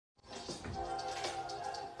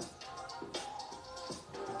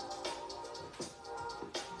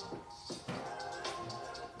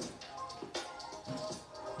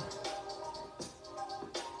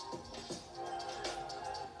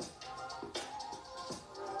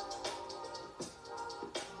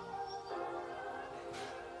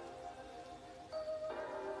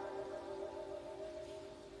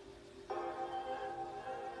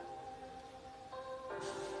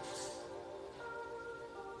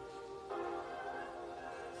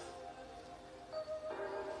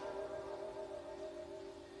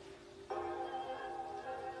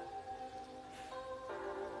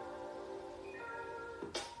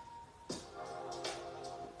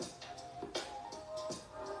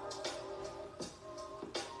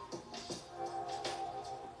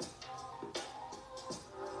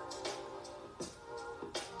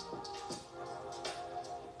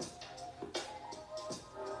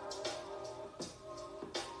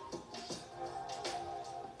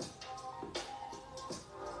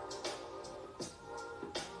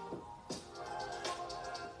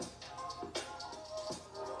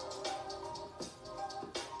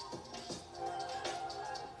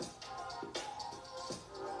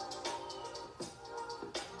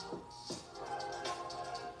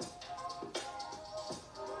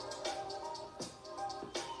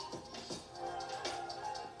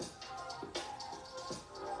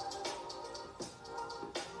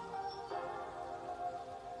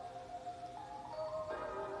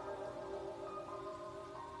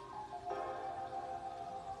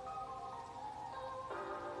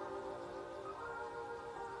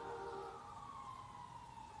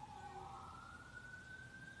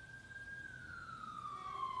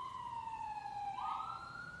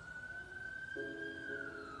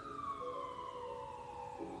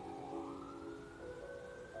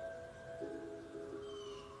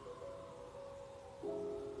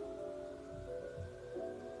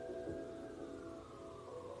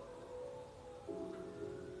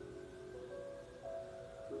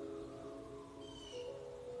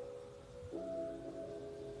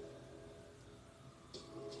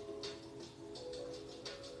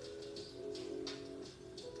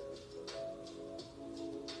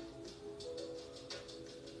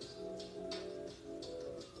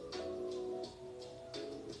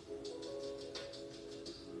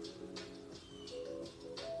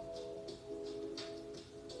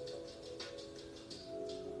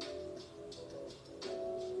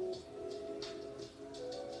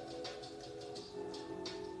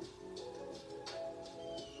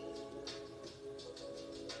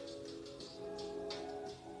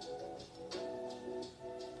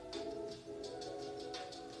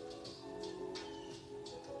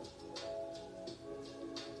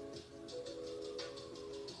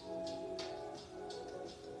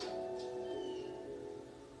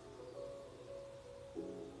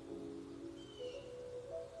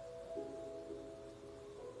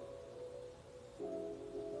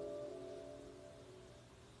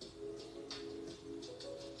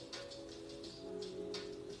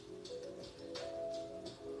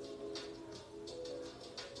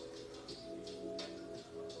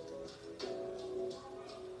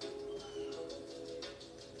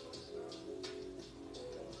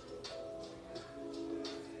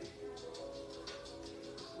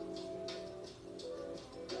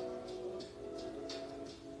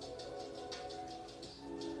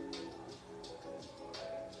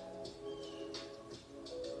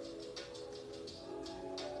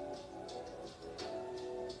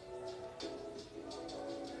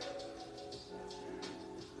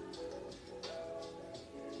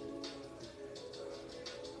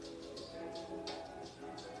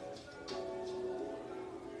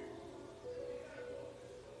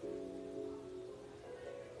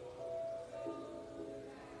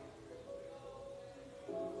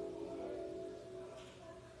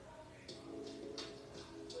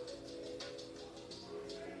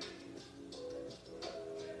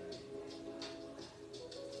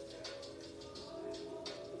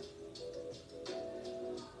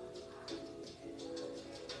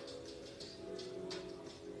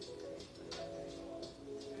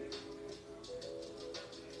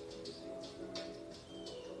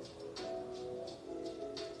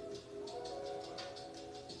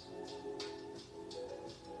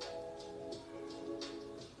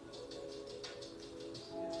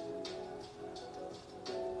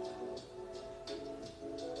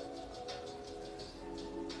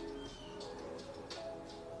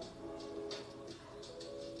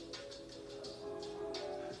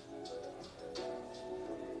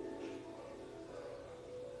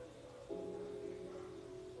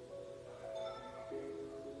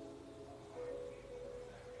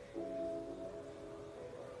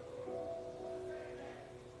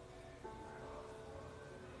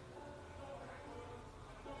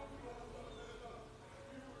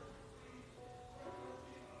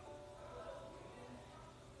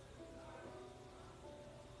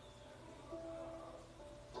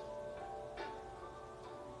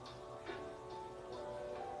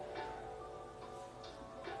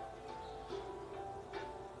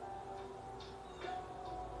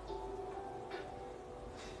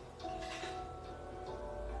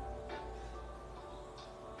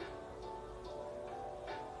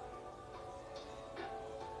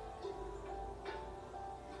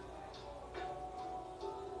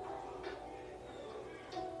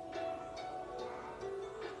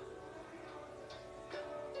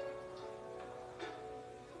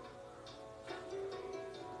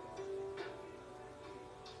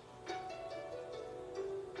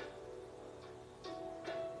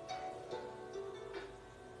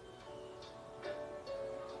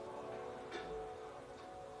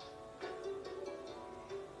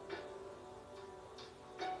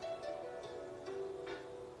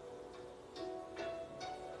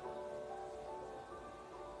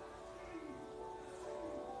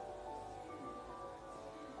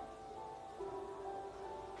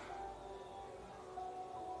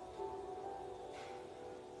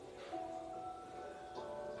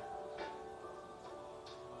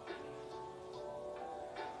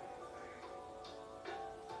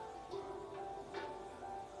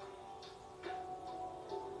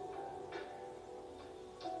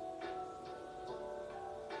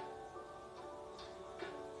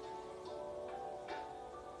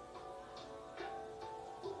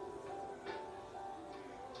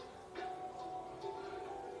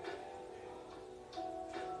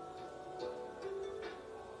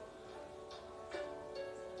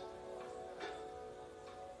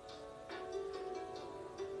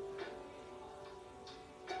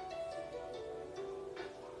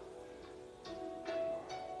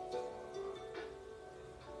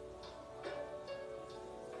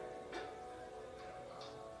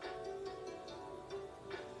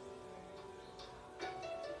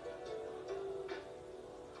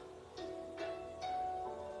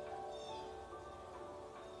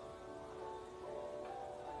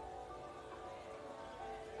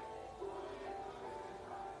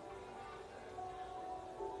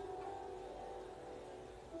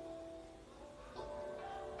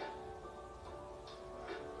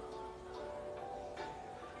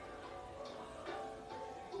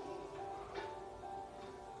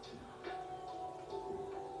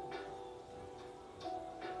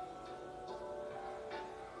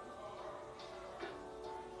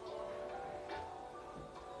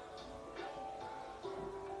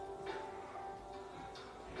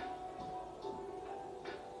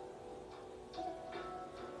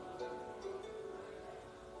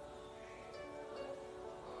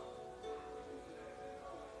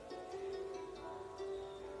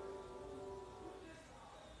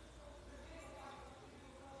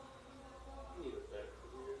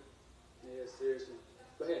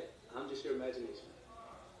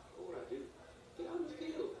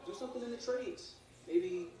in the trades.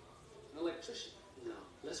 Maybe an electrician. No,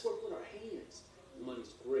 let's work with our hands.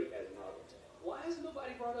 Money's great as an architect. Why has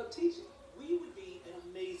nobody brought up teaching? We would be an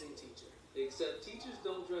amazing teacher. Except teachers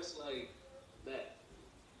don't dress like that.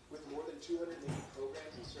 With more than 280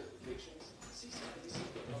 programs and certifications, CCPC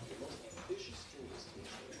can help the most ambitious students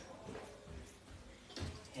teach.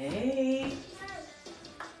 Hey.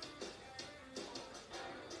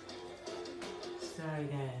 Sorry,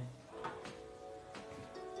 guys.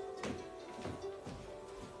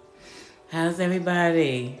 How's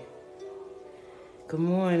everybody? Good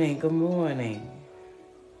morning, good morning.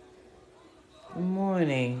 Good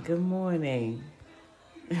morning, good morning.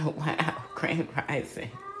 Wow, Grand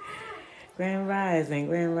Rising. Grand Rising,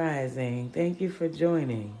 Grand Rising. Thank you for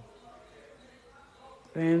joining.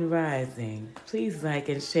 Grand Rising. Please like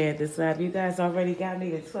and share this live. You guys already got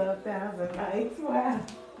me to 12,000 likes. Wow.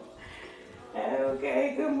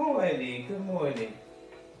 Okay, good morning, good morning.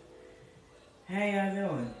 How y'all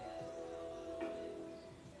doing?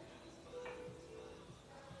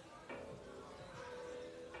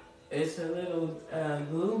 It's a little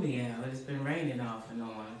gloomy out. It's been raining off and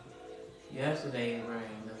on. Yesterday it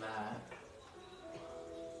rained a lot.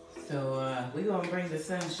 So we're going to bring the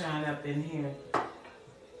sunshine up in here.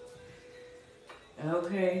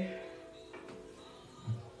 Okay.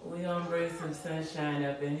 We're going to bring some sunshine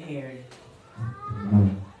up in here.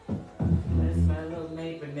 That's my little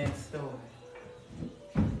neighbor next door.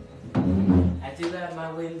 I do have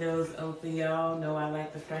my windows open, y'all. Know I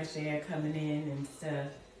like the fresh air coming in and stuff.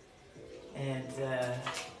 And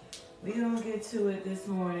we're going to get to it this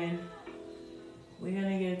morning. We're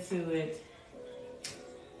going to get to it.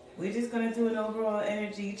 We're just going to do an overall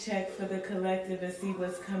energy check for the collective and see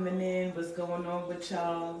what's coming in, what's going on with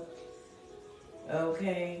y'all.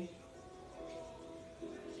 Okay.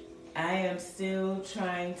 I am still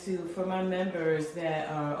trying to, for my members that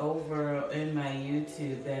are over in my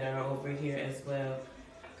YouTube, that are over here as well,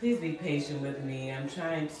 please be patient with me. I'm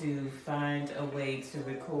trying to find a way to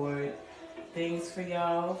record things for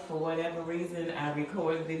y'all. For whatever reason, I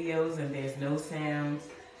record videos and there's no sound.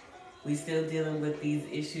 We still dealing with these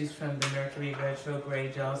issues from the Mercury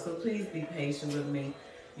retrograde, y'all. So please be patient with me.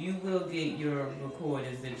 You will get your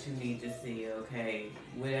recordings that you need to see, okay?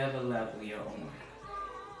 Whatever level you're on.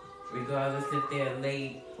 Regardless if they're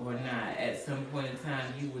late or not, at some point in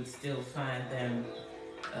time, you would still find them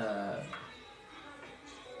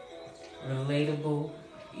relatable,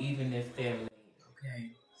 even if they're late,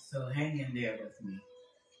 okay? So hang in there with me.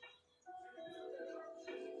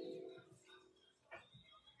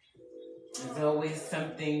 There's always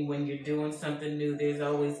something, when you're doing something new, there's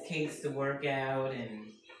always kinks to work out,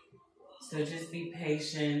 and so just be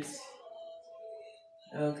patient,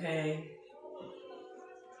 okay?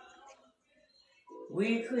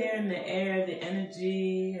 We're clearing the air, the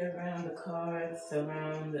energy around the cards,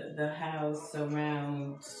 around the house,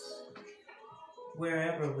 around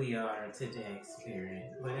wherever we are today,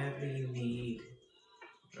 Spirit. Whatever you need,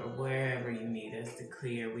 or wherever you need us to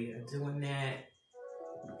clear, we are doing that.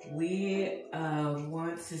 We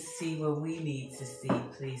want to see what we need to see,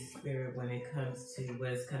 please, Spirit, when it comes to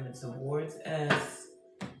what's coming towards us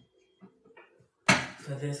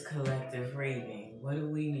for this collective reading. What do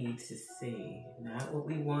we need to see? Not what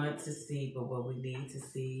we want to see, but what we need to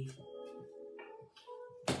see.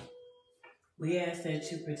 We ask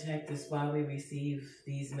that you protect us while we receive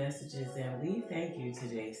these messages, and we thank you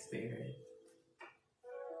today, Spirit.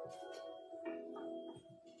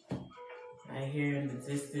 I hear in the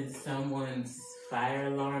distance someone's fire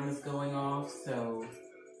alarm is going off, so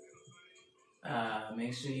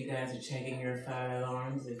make sure you guys are checking your fire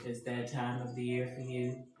alarms if it's that time of the year for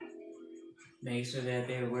you. Make sure that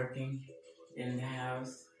they're working in the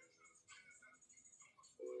house.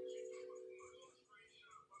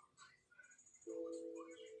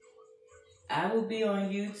 I will be on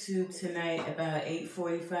YouTube tonight about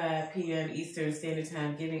 8:45 p.m. Eastern Standard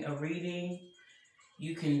Time giving a reading.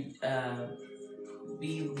 You can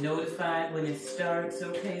be notified when it starts,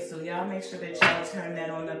 okay? So y'all make sure that y'all turn that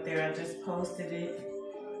on up there. I just posted it.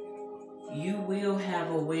 You will have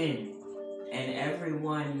a win, and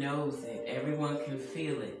everyone knows it. Everyone can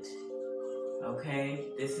feel it, okay?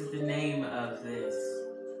 This is the name of this,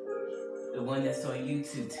 the one that's on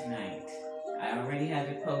YouTube tonight. I already have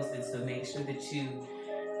it posted, so make sure that you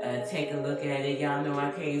take a look at it. Y'all know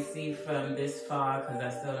I can't see from this far because I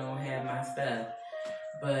still don't have my stuff.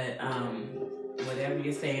 But whatever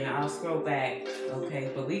you're saying, I'll scroll back,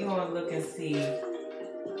 okay? But we're going to look and see.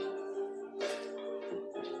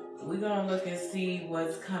 We're going to look and see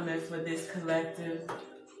what's coming for this collective.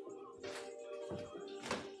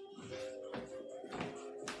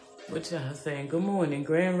 What y'all saying? Good morning,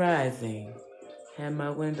 Grand Rising. Had my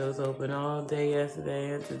windows open all day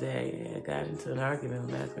yesterday and today. I got into an argument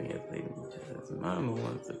last week yesterday because his mama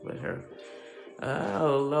wants to put her.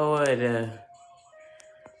 Oh, Lord.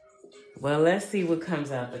 Well, let's see what comes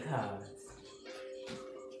out the cards.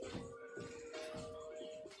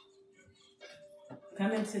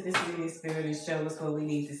 Come into this reading, Spirit, and show us what we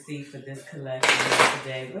need to see for this collective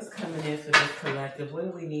today. What's coming in for this collective? What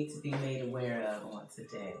do we need to be made aware of on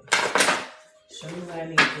today? Show me what I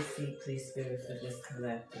need to see, please, Spirit, for this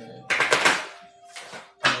collective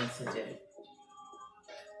on today.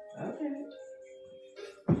 Okay.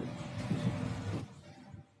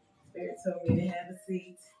 Spirit told me to have a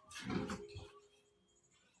seat.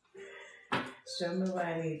 Show me what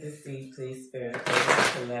I need to see, please, Spirit, for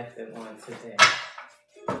this collective on today.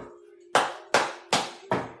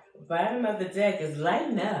 Bottom of the deck is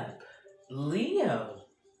lighten up. Leo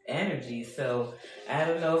energy. So I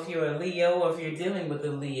don't know if you're a Leo or if you're dealing with a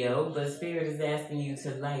Leo, but Spirit is asking you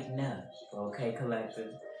to lighten up. Okay,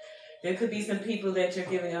 collective. There could be some people that you're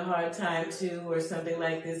giving a hard time to or something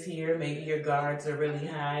like this here. Maybe your guards are really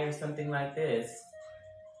high or something like this.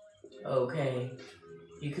 Okay.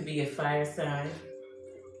 You could be a fire sign.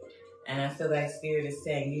 And I feel like Spirit is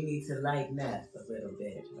saying you need to lighten up a little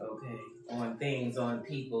bit, okay? On things, on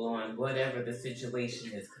people, on whatever the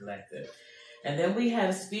situation is, collective. And then we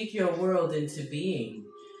have speak your world into being.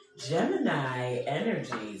 Gemini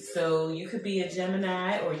energy. So you could be a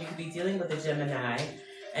Gemini or you could be dealing with a Gemini.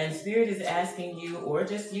 And Spirit is asking you, or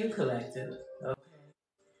just you, collective, okay?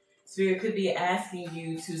 Spirit could be asking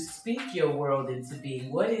you to speak your world into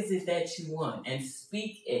being. What is it that you want? And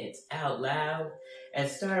speak it out loud and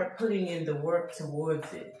start putting in the work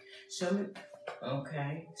towards it. Show me,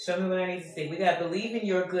 okay. Show me what I need to see. We got believe in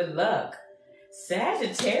your good luck.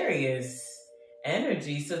 Sagittarius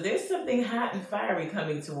energy. So there's something hot and fiery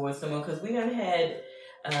coming towards someone because we done had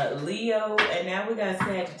Leo and now we got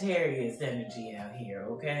Sagittarius energy out here,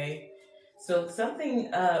 okay? So something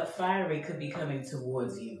fiery could be coming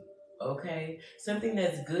towards you. Okay, something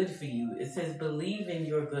that's good for you. It says believe in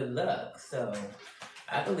your good luck. So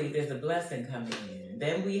I believe there's a blessing coming in.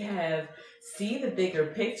 Then we have see the bigger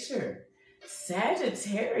picture.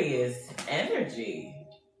 Sagittarius energy.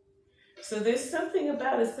 So there's something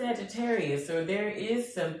about a Sagittarius, or there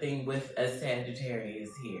is something with a Sagittarius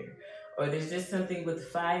here. Or there's just something with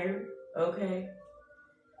fire, okay?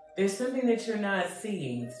 There's something that you're not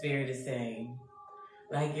seeing, Spirit is saying.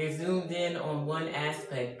 Like you're zoomed in on one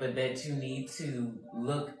aspect, but that you need to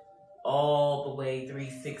look all the way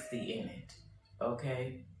 360 in it.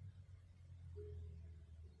 Okay?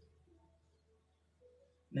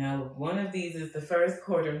 Now, one of these is the first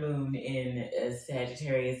quarter moon in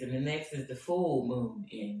Sagittarius, and the next is the full moon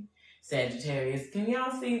in Sagittarius. Can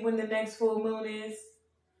y'all see when the next full moon is?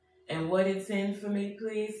 And what it's in for me,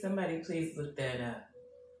 please? Somebody please look that up.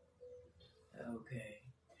 Okay.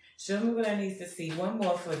 Show me what I need to see. One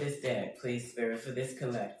more for this deck, please, Spirit, for this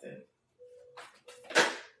collective.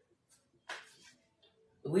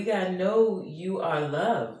 We got know you are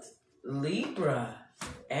loved. Libra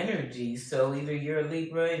energy. So either you're a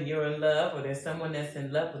Libra and you're in love, or there's someone that's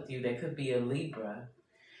in love with you that could be a Libra.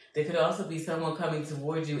 There could also be someone coming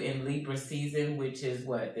towards you in Libra season, which is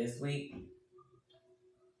what, this week?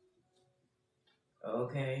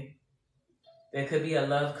 Okay. There could be a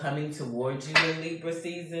love coming towards you in Libra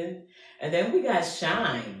season. And then we got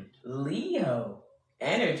shine, Leo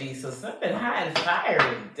energy. So something hot and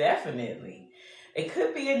fiery, definitely. It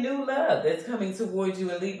could be a new love that's coming towards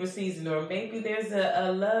you in Libra season. Or maybe there's a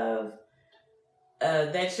love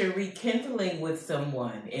that you're rekindling with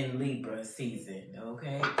someone in Libra season,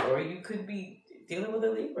 okay? Or you could be dealing with a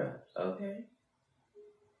Libra, okay?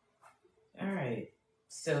 All right.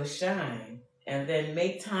 So shine. And then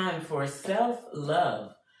make time for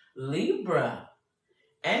self-love. Libra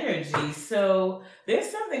energy. So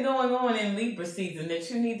there's something going on in Libra season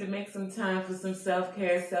that you need to make some time for some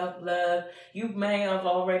self-care, self-love. You may have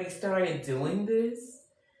already started doing this.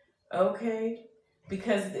 Okay?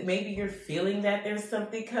 Because maybe you're feeling that there's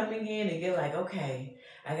something coming in and you're like, okay,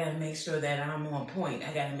 I got to make sure that I'm on point.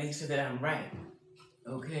 I got to make sure that I'm right.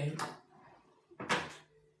 Okay?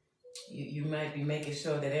 You might be making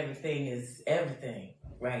sure that everything is everything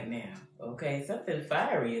right now. Okay, something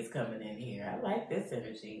fiery is coming in here. I like this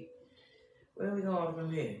energy. Where are we going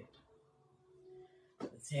from here? The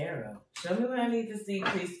tarot. Show me what I need to see,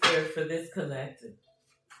 please, Spirit, for this collective.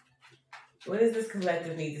 What does this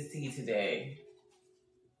collective need to see today?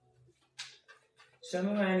 Show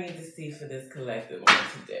me what I need to see for this collective on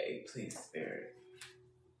today, please, Spirit.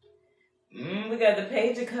 We got the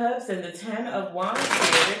Page of Cups and the Ten of Wands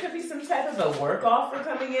here. There could be some type of a work offer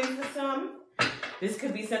coming in for some. This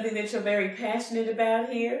could be something that you're very passionate about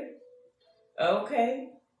here. Okay.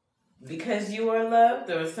 Because you are loved,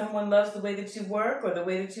 or someone loves the way that you work or the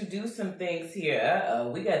way that you do some things here.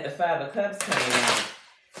 We got the Five of Cups coming out.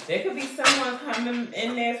 There could be someone coming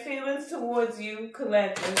in their feelings towards you,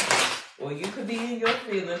 collective. Or you could be in your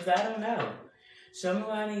feelings. I don't know. Show me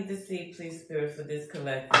what I need to see, please, Spirit, for this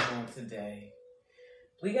collective on today.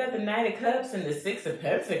 We got the Knight of Cups and the Six of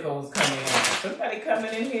Pentacles coming out. Somebody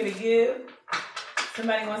coming in here to give.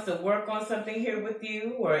 Somebody wants to work on something here with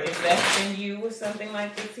you or invest in you or something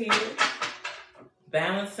like this here.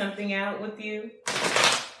 Balance something out with you.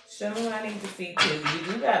 Show me what I need to see, please.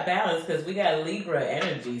 We do got balance because we got Libra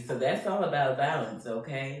energy, so that's all about balance,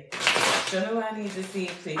 okay? Show me what I need to see,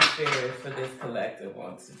 please, Spirit, for this collective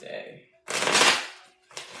on today.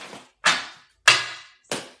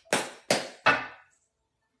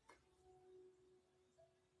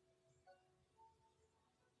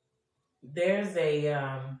 There's a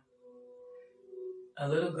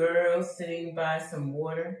little girl sitting by some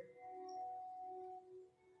water.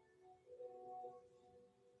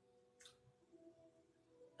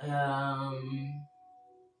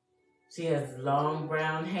 She has long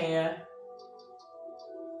brown hair,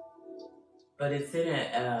 but it's in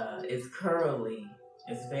it's curly.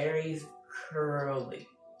 It's very curly.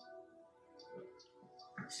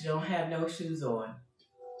 She don't have no shoes on.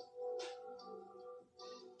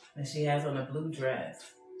 And she has on a blue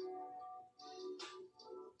dress.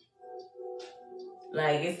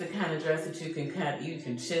 Like, it's the kind of dress that you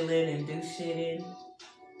can chill in and do shit in.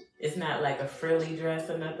 It's not like a frilly dress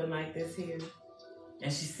or nothing like this here.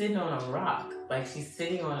 And she's sitting on a rock. Like, she's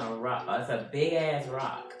sitting on a rock. It's a big ass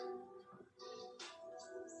rock.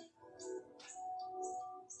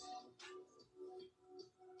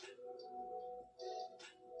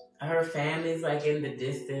 Her family's like in the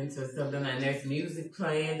distance or something, and there's music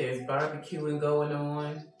playing, there's barbecuing going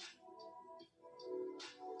on.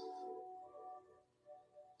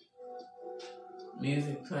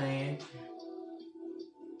 Music playing.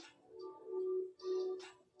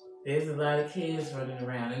 There's a lot of kids running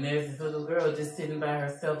around, and there's this little girl just sitting by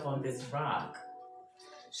herself on this rock.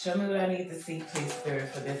 Show me what I need to see, please, Spirit,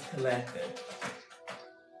 for this collective.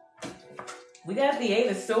 We got the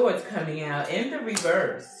Eight of Swords coming out in the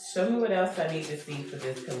reverse. Show me what else I need to see for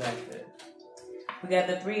this collective. We got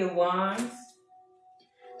the Three of Wands.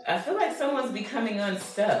 I feel like someone's becoming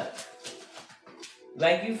unstuck.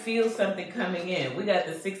 Like you feel something coming in. We got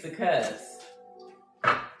the Six of Cups.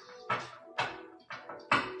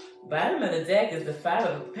 Bottom of the deck is the Five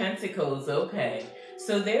of Pentacles. Okay.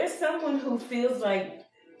 So there's someone who feels like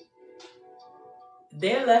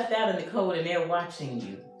they're left out in the cold and they're watching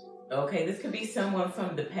you. Okay, this could be someone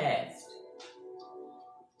from the past.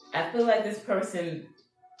 I feel like this person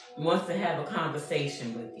wants to have a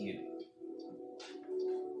conversation with you.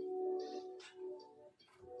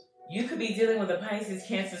 You could be dealing with a Pisces,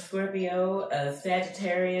 Cancer, Scorpio, a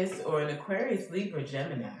Sagittarius, or an Aquarius, Libra,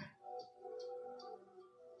 Gemini.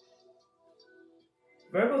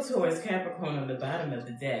 Virgo, Taurus, Capricorn on the bottom of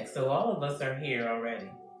the deck. So all of us are here already.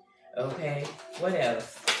 Okay, what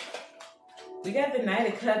else? We got the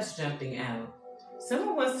Knight of Cups jumping out.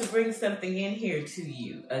 Someone wants to bring something in here to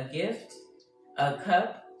you. A gift, a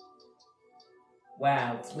cup.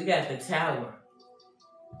 Wow, we got the Tower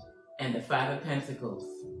and the Five of Pentacles.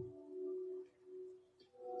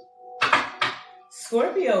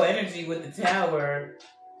 Scorpio energy with the Tower.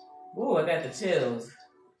 Ooh, I got the chills.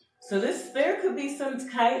 So there could be some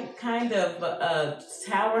kind of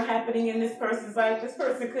tower happening in this person's life. This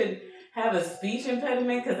person could have a speech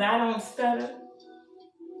impediment because I don't stutter.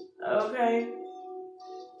 Okay.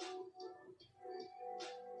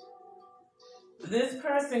 This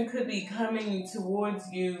person could be coming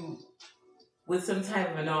towards you with some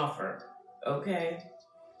type of an offer. Okay.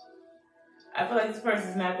 I feel like this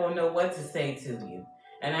person's not going to know what to say to you.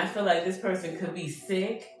 And I feel like this person could be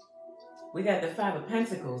sick. We got the Five of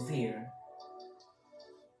Pentacles here.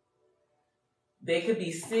 They could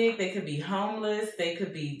be sick. They could be homeless. They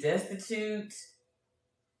could be destitute.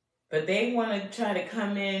 But they want to try to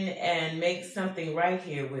come in and make something right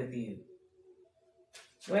here with you.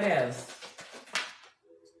 What else?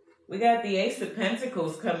 We got the Ace of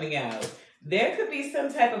Pentacles coming out. There could be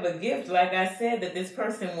some type of a gift, like I said, that this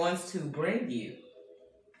person wants to bring you.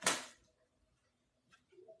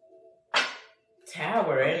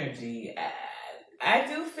 Tower energy. I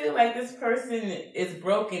do feel like this person is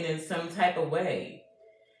broken in some type of way.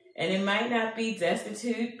 And it might not be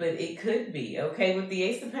destitute, but it could be. Okay, with the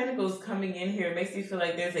Ace of Pentacles coming in here, it makes me feel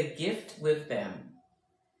like there's a gift with them.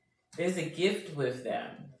 There's a gift with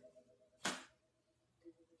them.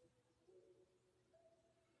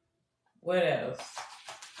 What else?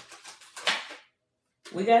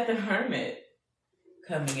 We got the Hermit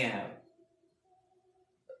coming out.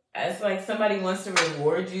 It's like somebody wants to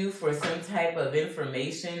reward you for some type of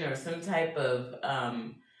information or some type of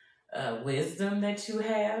wisdom that you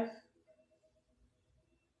have.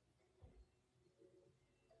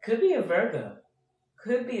 Could be a Virgo.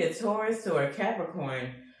 Could be a Taurus or a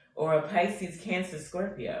Capricorn or a Pisces, Cancer,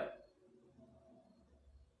 Scorpio.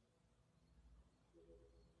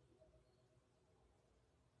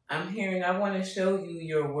 I'm hearing, I want to show you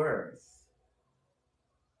your worth.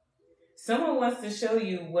 Someone wants to show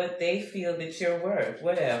you what they feel that you're worth.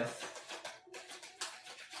 What else?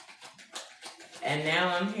 And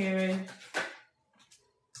now I'm hearing,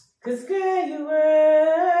 'cause girl, you were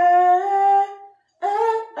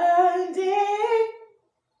earned it.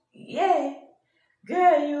 Yeah.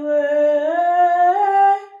 Girl, you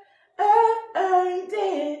were earned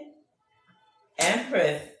it.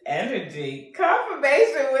 Empress energy.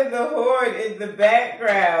 Confirmation with the horde in the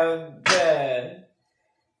background.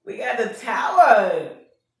 We got the Tower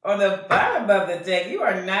on the bottom of the deck. You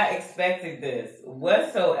are not expecting this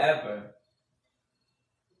whatsoever.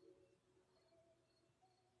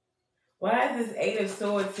 Why is this Eight of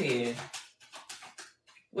Swords here?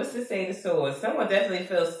 What's this Eight of Swords? Someone definitely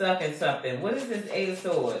feels stuck in something. What is this Eight of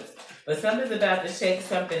Swords? But something's about to shake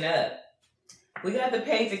something up. We got the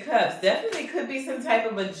Page of Cups. Definitely could be some type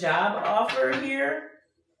of a job offer here.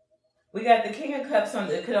 We got the King of Cups on.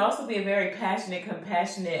 It could also be a very passionate,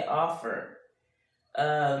 compassionate offer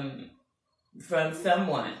from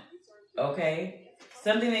someone. Okay?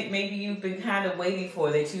 Something that maybe you've been kind of waiting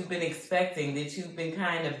for, that you've been expecting, that you've been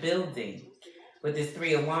kind of building with this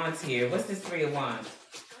Three of Wands here. What's this Three of Wands?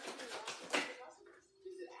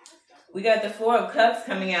 We got the Four of Cups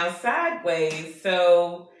coming out sideways.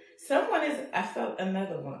 So someone is, I felt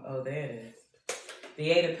another one. Oh, there it is. The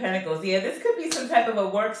Eight of Pentacles. Yeah, this could be some type of a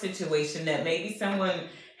work situation that maybe someone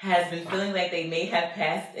has been feeling like they may have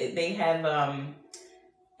passed, it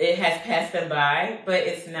has passed them by, but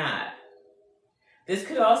it's not. This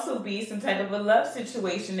could also be some type of a love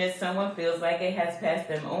situation that someone feels like it has passed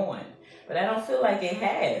them on. But I don't feel like it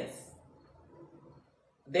has.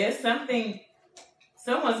 There's something,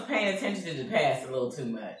 someone's paying attention to the past a little too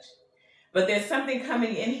much. But there's something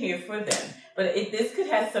coming in here for them. But this could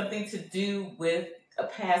have something to do with a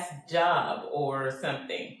past job or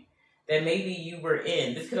something that maybe you were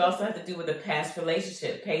in. This could also have to do with a past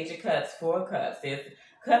relationship. Page of Cups, Four of Cups. There's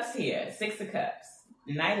Cups here. Six of Cups.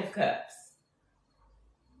 Knight of Cups.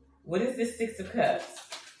 What is this Six of Cups?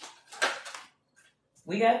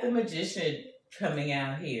 We got the Magician coming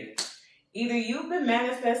out here. Either you've been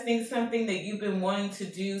manifesting something that you've been wanting to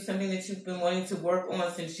do, something that you've been wanting to work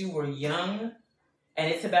on since you were young,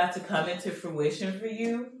 and it's about to come into fruition for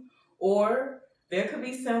you, or there could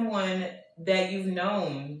be someone that you've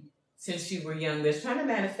known since you were young that's trying to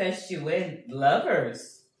manifest you in.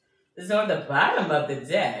 Lovers. This is on the bottom of the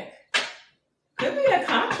deck. Could be a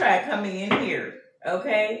contract coming in here,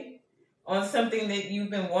 okay? On something that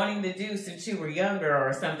you've been wanting to do since you were younger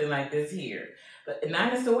or something like this here. But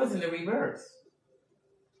Nine of Swords in the reverse.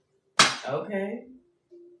 Okay?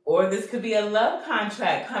 Or this could be a love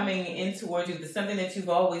contract coming in towards you. There's something that you've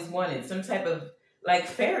always wanted. Some type of like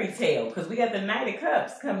fairy tale. Because we got the Knight of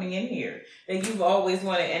Cups coming in here that you've always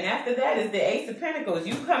wanted. And after that is the Ace of Pentacles.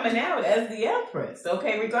 You coming out as the Empress.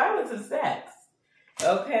 Okay? Regardless of sex.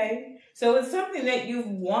 Okay? So it's something that you've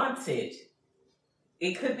wanted.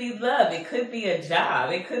 It could be love. It could be a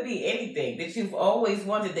job. It could be anything that you've always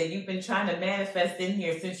wanted, that you've been trying to manifest in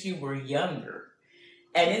here since you were younger.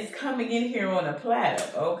 And it's coming in here on a platter,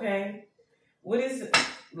 okay? What is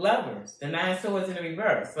Lovers? The Nine of Swords in the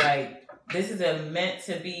reverse. Like, this is a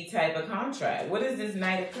meant-to-be type of contract. What is this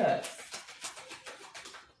Knight of Cups?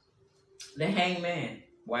 The Hangman.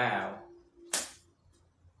 Wow.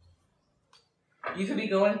 You could be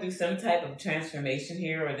going through some type of transformation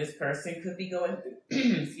here, or this person could be going through,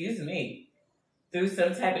 excuse me, through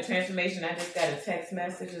some type of transformation. I just got a text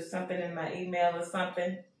message or something in my email or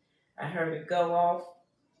something. I heard it go off.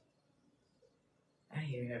 I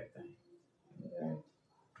hear everything.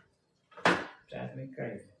 Okay. Drives me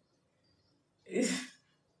crazy.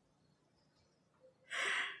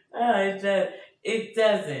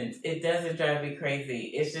 It doesn't drive me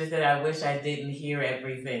crazy. It's just that I wish I didn't hear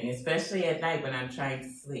everything, especially at night when I'm trying to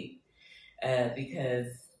sleep. Because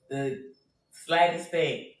the slightest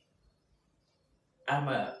thing, I'm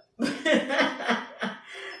up.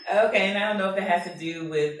 Okay, and I don't know if that has to do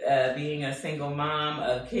with being a single mom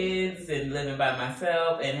of kids and living by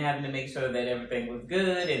myself and having to make sure that everything was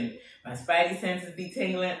good and my spidey senses be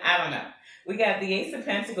tingling. I don't know. We got the Ace of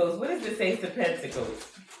Pentacles. What is this Ace of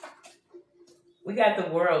Pentacles? We got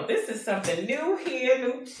the World. This is something new here,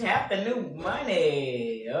 new chapter, new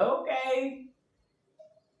money. Okay.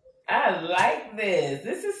 I like this.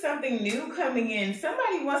 This is something new coming in.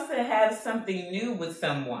 Somebody wants to have something new with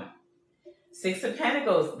someone. Six of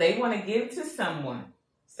Pentacles, they want to give to someone.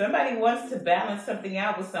 Somebody wants to balance something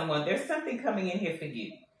out with someone. There's something coming in here for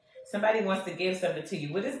you. Somebody wants to give something to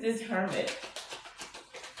you. What is this Hermit?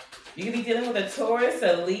 You could be dealing with a Taurus,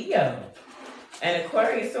 a Leo, an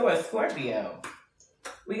Aquarius, or a Scorpio.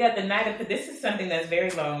 We got the Knight of... This is something that's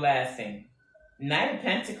very long-lasting. Knight of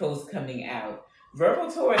Pentacles coming out.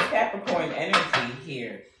 Virgo, Taurus, Capricorn energy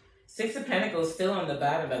here. Six of Pentacles still on the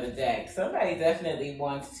bottom of the deck. Somebody definitely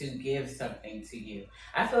wants to give something to you.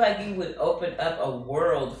 I feel like you would open up a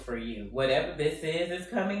world for you. Whatever this is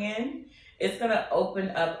coming in, it's going to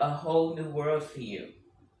open up a whole new world for you.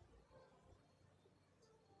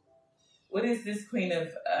 What is this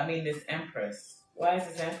this Empress? Why is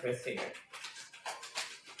this Empress here?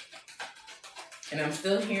 And I'm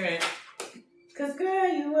still hearing, because girl,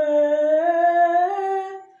 you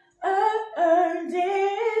earned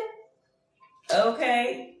it.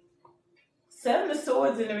 Okay. Seven of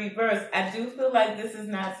Swords in the reverse. I do feel like this is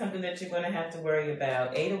not something that you're going to have to worry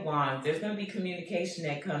about. Eight of Wands. There's going to be communication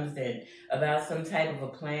that comes in about some type of a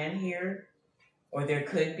plan here. Or there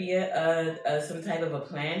could be some type of a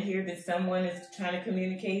plan here that someone is trying to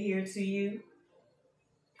communicate here to you.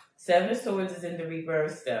 Seven of Swords is in the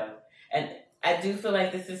reverse though. And I do feel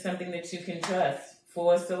like this is something that you can trust.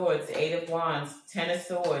 Four of Swords, Eight of Wands, Ten of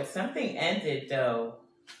Swords. Something ended though.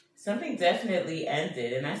 Something definitely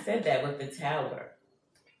ended, and I said that with the Tower.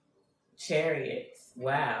 Chariots.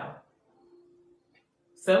 Wow.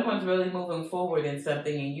 Someone's really moving forward in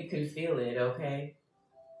something, and you can feel it, okay?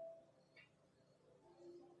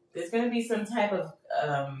 There's going to be some type of,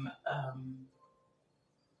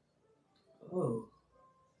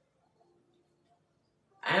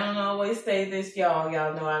 I don't always say this, y'all.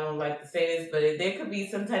 Y'all know I don't like to say this, but there could be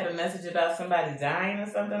some type of message about somebody dying or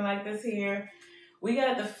something like this here. We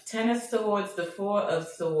got the Ten of Swords, the Four of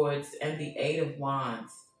Swords, and the Eight of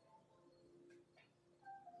Wands.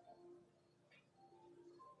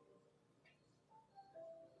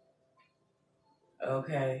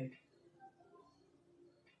 Okay.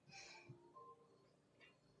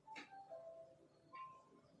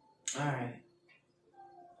 All right.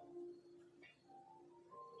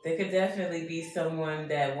 There could definitely be someone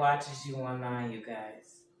that watches you online, you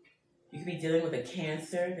guys. You could be dealing with a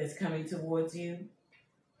Cancer that's coming towards you.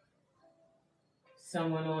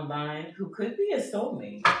 Someone online who could be a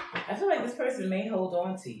soulmate. I feel like this person may hold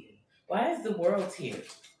on to you. Why is the World here?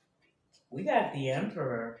 We got the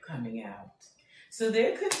Emperor coming out. So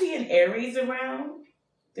there could be an Aries around.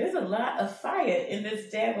 There's a lot of fire in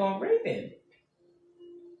this daggone reading.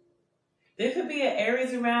 There could be an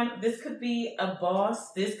Aries around. This could be a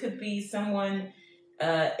boss. This could be someone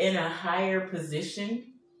in a higher position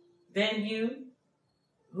than you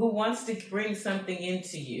who wants to bring something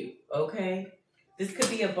into you, okay? This could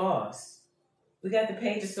be a boss. We got the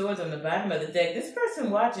Page of Swords on the bottom of the deck. This person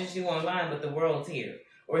watches you online, but the World's here,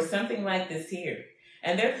 or something like this here.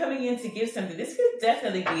 And they're coming in to give something. This could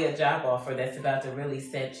definitely be a job offer that's about to really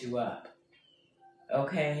set you up,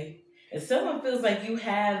 okay? If someone feels like you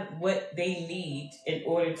have what they need in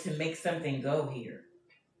order to make something go here,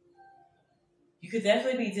 you could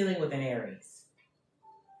definitely be dealing with an Aries.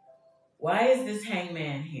 Why is this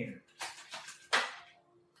Hangman here?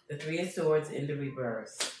 The Three of Swords in the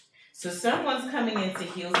reverse. So someone's coming in to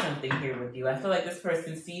heal something here with you. I feel like this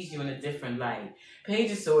person sees you in a different light.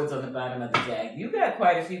 Page of Swords on the bottom of the deck. You got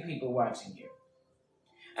quite a few people watching you.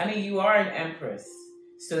 I mean, you are an Empress,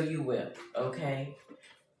 so you will, okay?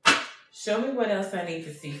 Show me what else I need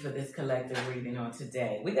to see for this collective reading on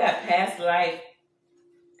today. We got past life,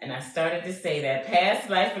 and I started to say that. Past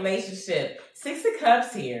life relationship. Six of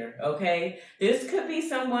Cups here, okay? This could be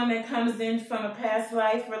someone that comes in from a past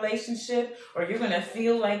life relationship, or you're going to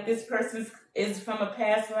feel like this person is from a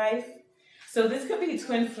past life. So this could be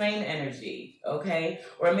twin flame energy, okay?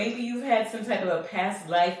 Or maybe you've had some type of a past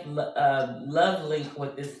life love link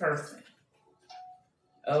with this person,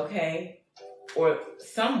 okay? Or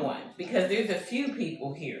someone, because there's a few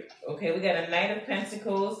people here, okay? We got a Knight of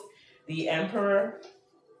Pentacles, the Emperor,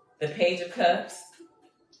 the Page of Cups,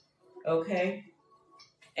 okay?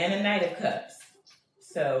 And a Knight of Cups,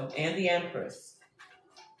 so, and the Empress.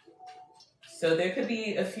 So there could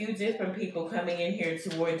be a few different people coming in here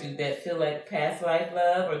towards you that feel like past life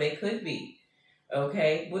love, or they could be.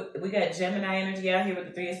 Okay, we got Gemini energy out here with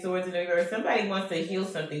the Three of Swords in the reverse. Somebody wants to heal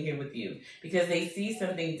something here with you because they see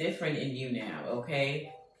something different in you now.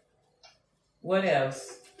 Okay, what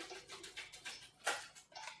else?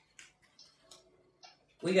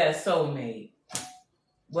 We got a soulmate.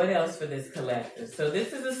 What else for this collective? So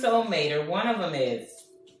this is a soulmate, or one of them is.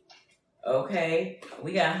 Okay,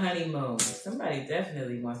 we got honeymoon. Somebody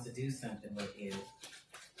definitely wants to do something with you.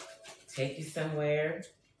 Take you somewhere.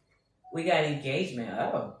 We got engagement.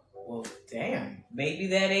 Oh, well, damn. Maybe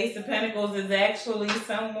that Ace of Pentacles is actually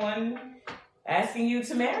someone asking you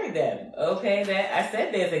to marry them. Okay, that I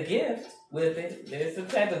said there's a gift with it. There's some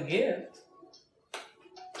type of gift.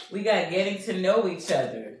 We got getting to know each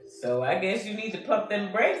other. So I guess you need to pump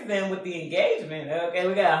them brakes then with the engagement. Okay,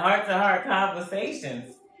 we got heart-to-heart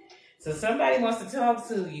conversations. So somebody wants to talk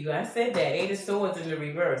to you. I said that. Eight of Swords in the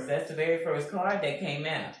reverse. That's the very first card that came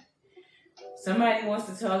out. Somebody wants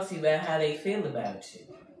to talk to you about how they feel about you.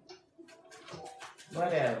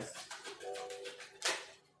 What else?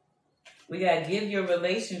 We got to give your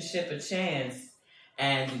relationship a chance,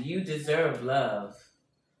 and you deserve love.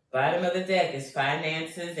 Bottom of the deck is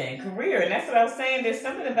finances and career. And that's what I was saying. There's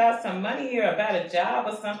something about some money here, about a job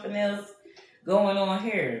or something else going on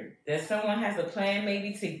here. That someone has a plan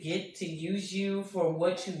maybe to get to use you for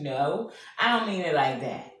what you know. I don't mean it like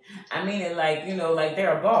that. I mean it like, you know, like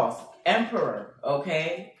they're a boss. Emperor,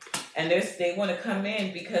 okay? And they want to come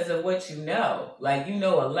in because of what you know. Like, you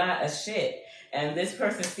know a lot of shit. And this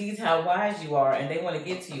person sees how wise you are and they want to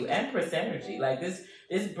get to you. Empress energy. Like this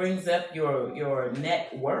brings up your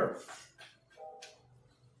net worth.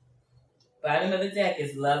 Bottom of the deck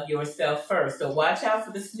is love yourself first. So watch out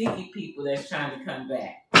for the sneaky people that's trying to come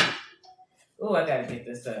back. Oh, I gotta get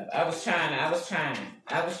this up. I was trying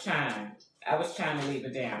to leave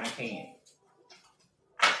it down. I can't.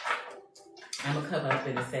 I'm gonna come up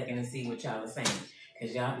in a second and see what y'all are saying,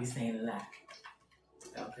 because y'all be saying a lot.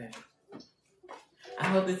 Okay. I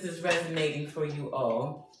hope this is resonating for you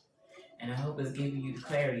all, and I hope it's giving you the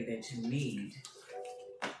clarity that you need.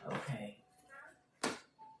 Okay.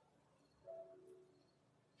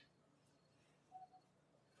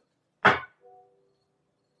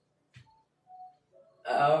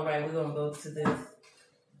 All right, we're gonna go to this.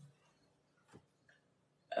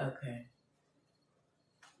 Okay.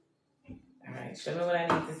 All right, show me what I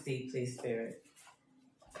need to see, please, Spirit.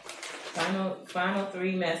 Final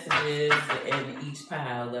 3 messages in each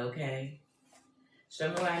pile, okay? Show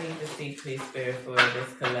me what I need to see, please, Spirit, for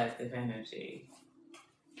this collective energy.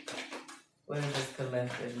 What does this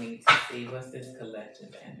collective need to see? What's this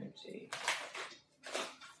collective energy?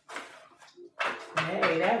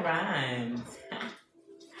 Hey, that rhymes.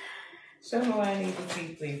 Show me what I need to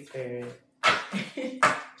see, please, Spirit.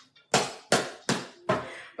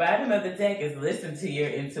 Bottom of the deck is listen to your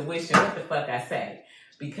intuition. What the fuck I say?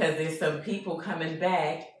 Because there's some people coming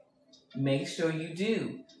back. Make sure you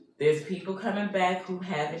do. There's people coming back who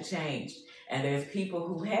haven't changed. And there's people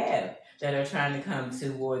who have that are trying to come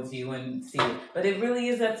towards you and see it. But it really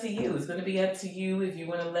is up to you. It's going to be up to you if you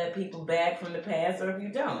want to let people back from the past or if you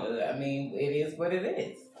don't. I mean, it is what it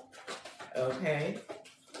is. Okay?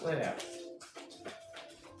 What else?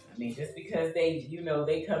 I mean, just because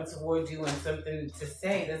they come towards you and something to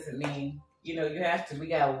say doesn't mean, you have to. We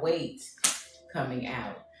got weight coming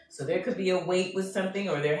out. So there could be a weight with something,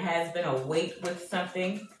 or there has been a weight with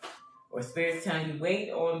something, or Spirit's telling you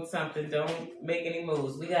wait on something, don't make any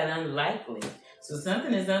moves. We got unlikely. So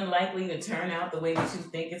something is unlikely to turn out the way that you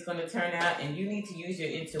think it's going to turn out, and you need to use your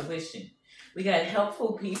intuition. We got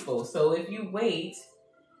helpful people. So if you wait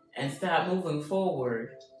and stop moving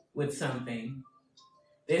forward with something,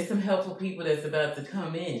 there's some helpful people that's about to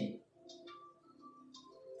come in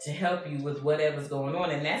to help you with whatever's going on.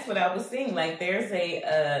 And that's what I was seeing. Like there's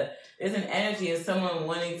an energy of someone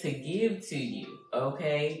wanting to give to you,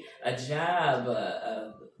 okay? A job,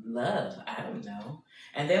 love, I don't know.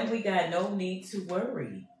 And then we got no need to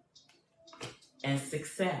worry and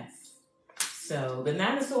success. So the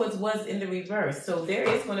Nine of Swords was in the reverse. So there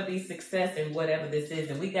is going to be success in whatever this is.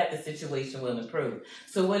 And we got the situation will improve.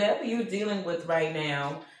 So whatever you're dealing with right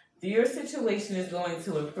now, your situation is going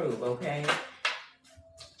to improve, okay?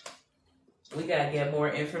 We got to get more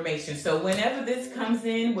information. So whenever this comes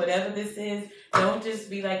in, whatever this is, don't just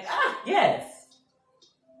be like, yes.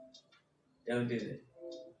 Don't do it.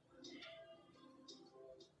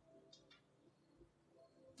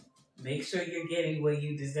 Make sure you're getting what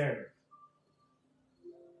you deserve.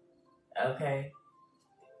 Okay?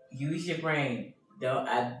 Use your brain.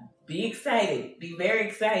 Be excited. Be very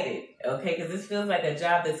excited. Okay, because this feels like a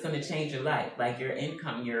job that's going to change your life, like your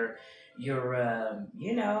income,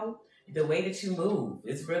 the way that you move.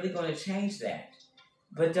 It's really going to change that.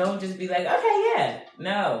 But don't just be like, okay, yeah,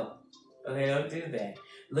 no. Okay, don't do that.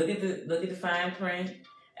 Look at the fine print.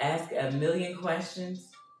 Ask a million questions.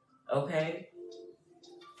 Okay.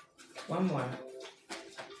 One more.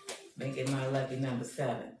 Make it my lucky number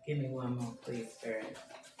 7. Give me one more, please, Spirit.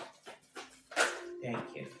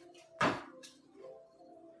 Thank you.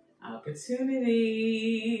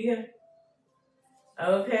 Opportunity.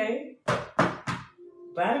 Okay.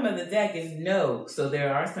 Bottom of the deck is no. So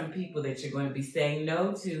there are some people that you're going to be saying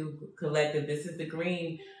no to, collective. This is the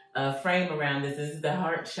green frame around this. This is the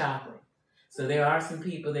heart chakra. So there are some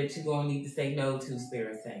people that you're going to need to say no to,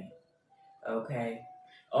 Spirit saying. Okay.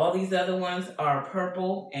 All these other ones are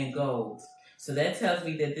purple and gold. So that tells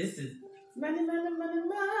me that this is money, money, money,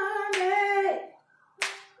 money.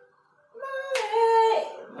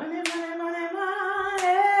 Money, money, money, money,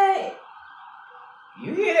 money.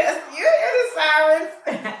 You hear this? You hear the sirens?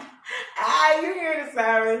 You hear the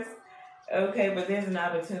sirens. Okay, but there's an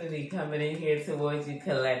opportunity coming in here towards you,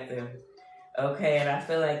 collective. Okay, and I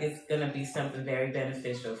feel like it's going to be something very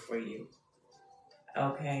beneficial for you.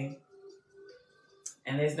 Okay.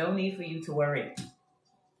 And there's no need for you to worry.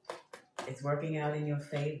 It's working out in your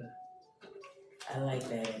favor. I like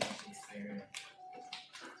that energy, Spirit.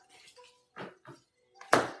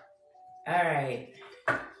 All right.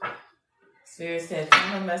 Spirit said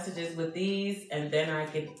final messages with these, and then I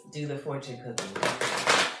could do the fortune cookie.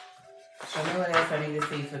 Show me what else I need to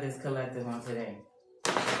see for this collective on today.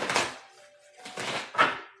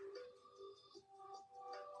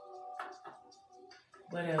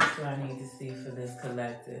 What else do I need to see for this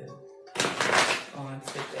collective on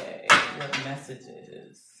today? What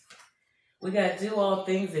messages? We got to do all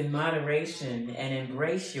things in moderation and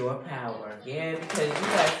embrace your power. Yeah, because you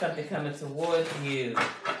got something coming towards you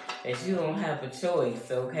that you don't have a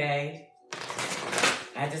choice, okay?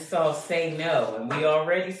 I just saw say no, and we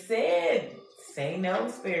already said say no,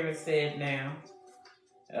 Spirit said now.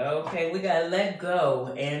 Okay, we got to let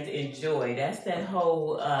go and enjoy. That's that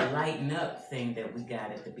whole lighten up thing that we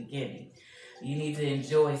got at the beginning. You need to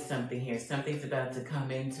enjoy something here. Something's about to come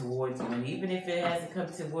in towards you. And even if it hasn't come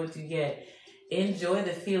towards you yet, enjoy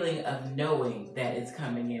the feeling of knowing that it's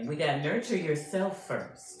coming in. We got to nurture yourself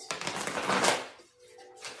first.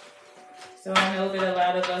 So I know that a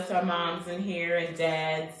lot of us are moms in here and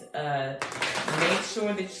dads. Make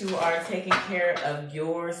sure that you are taking care of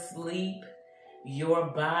your sleep, your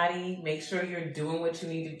body. Make sure you're doing what you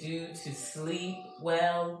need to do to sleep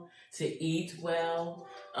well, to eat well.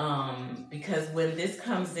 Because when this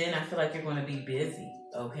comes in, I feel like you're going to be busy,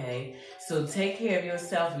 okay? So take care of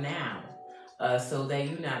yourself now. So that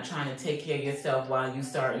you're not trying to take care of yourself while you're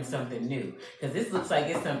starting something new. Because this looks like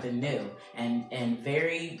it's something new and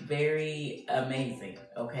very, very amazing,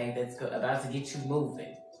 okay? That's about to get you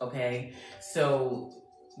moving, okay? So,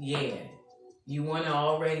 yeah. You want to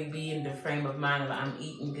already be in the frame of mind of I'm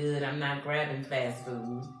eating good, I'm not grabbing fast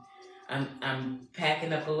food. I'm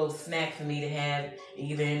packing up a little snack for me to have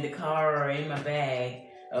either in the car or in my bag.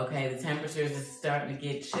 Okay, the temperatures is starting to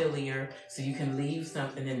get chillier, so you can leave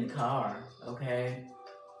something in the car, okay?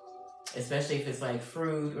 Especially if it's like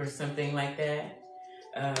fruit or something like that.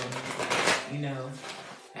 Have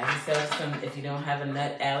yourself some, if you don't have a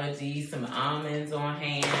nut allergy, some almonds on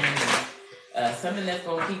hand. Something that's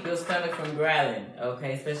going to keep your stomach from growling,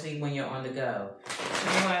 okay? Especially when you're on the go.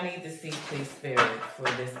 You know I need to see, please, Spirit, for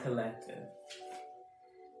this collective.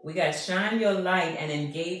 We got shine your light and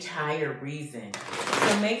engage higher reason.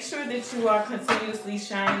 So make sure that you are continuously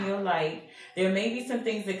shining your light. There may be some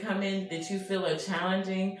things that come in that you feel are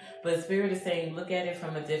challenging, but Spirit is saying look at it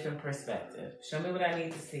from a different perspective. Show me what I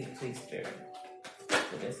need to see, please, Spirit,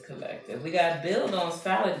 for this collective. We got build on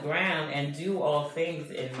solid ground and do all things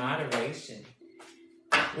in moderation.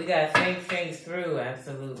 We got think things through,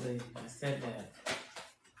 absolutely. I said that.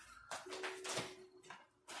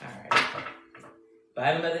 All right.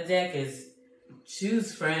 Bottom of the deck is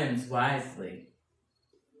choose friends wisely.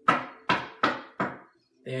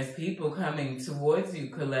 There's people coming towards you,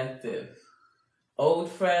 collective.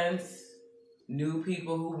 Old friends, new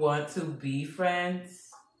people who want to be friends.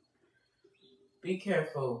 Be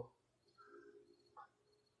careful.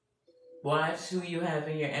 Watch who you have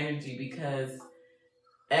in your energy because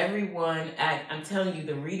everyone, I'm telling you,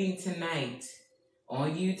 the reading tonight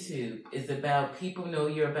on YouTube is about people know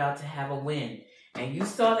you're about to have a win. And you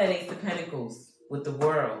saw that Ace of Pentacles with the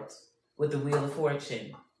World, with the Wheel of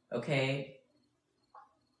Fortune, okay?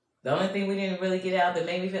 The only thing we didn't really get out that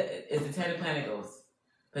made me feel is the Ten of Pentacles.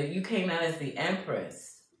 But you came out as the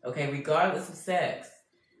Empress. Okay, regardless of sex,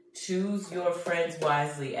 choose your friends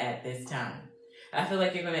wisely at this time. I feel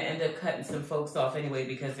like you're going to end up cutting some folks off anyway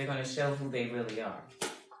because they're going to show who they really are.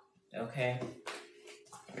 Okay?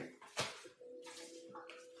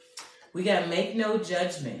 We got make no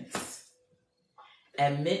judgments.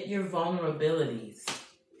 Admit your vulnerabilities.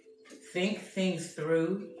 Think things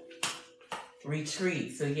through.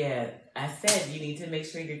 Retreat. So yeah, I said you need to make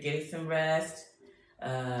sure you're getting some rest.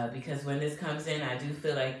 Because when this comes in, I do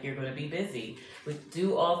feel like you're going to be busy. But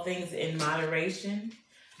do all things in moderation.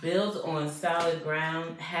 Build on solid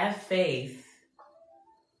ground. Have faith.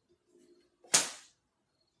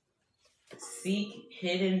 Seek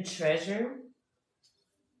hidden treasure.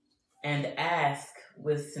 And ask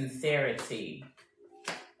with sincerity.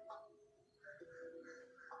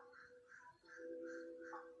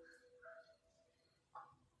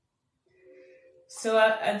 So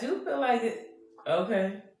I do feel like it.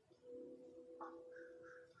 Okay.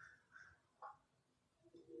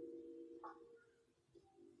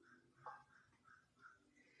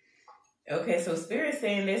 Okay, so Spirit's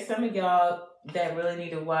saying there's some of y'all that really need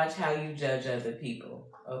to watch how you judge other people.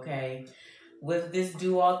 Okay. With this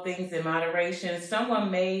do all things in moderation,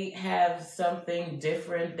 someone may have something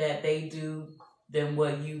different that they do than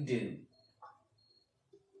what you do.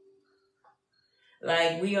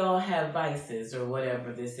 Like we all have vices or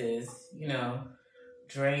whatever this is, you know,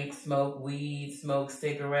 drink, smoke weed, smoke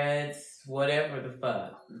cigarettes, whatever the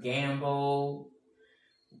fuck, gamble.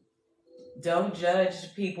 Don't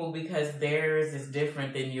judge people because theirs is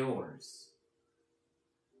different than yours.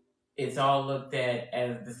 It's all looked at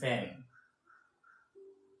as the same.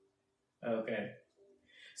 Okay.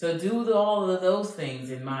 So do all of those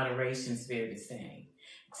things in moderation, Spirit is saying,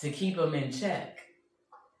 to keep them in check.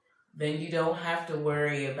 Then you don't have to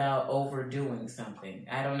worry about overdoing something.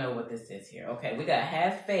 I don't know what this is here. Okay, we got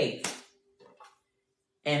have faith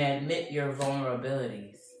and admit your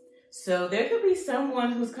vulnerabilities. So there could be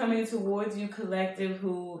someone who's coming towards you, collective,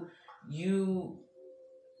 who you,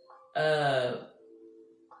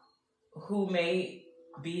 who may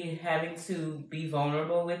be having to be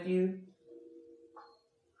vulnerable with you.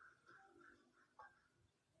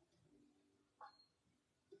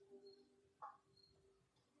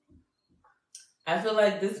 I feel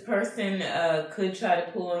like this person could try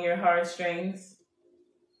to pull on your heartstrings.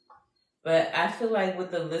 But I feel like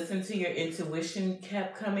with the listen to your intuition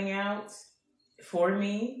kept coming out for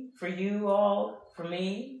me, for you all, for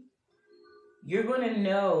me, you're going to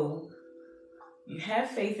know, you have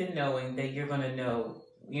faith in knowing that you're going to know,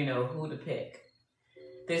 you know, who to pick.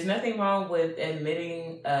 There's nothing wrong with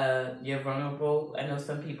admitting you're vulnerable. I know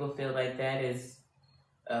some people feel like that is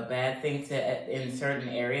a bad thing to, in certain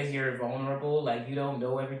areas, you're vulnerable, like you don't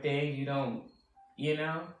know everything, you don't, you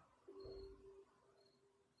know.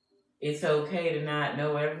 It's okay to not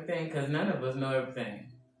know everything because none of us know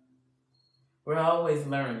everything. We're always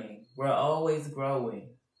learning. We're always growing,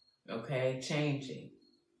 okay, changing.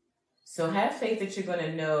 So have faith that you're going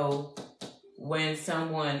to know when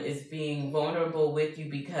someone is being vulnerable with you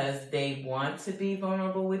because they want to be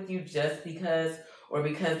vulnerable with you just because, or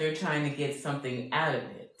because they're trying to get something out of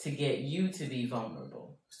it, to get you to be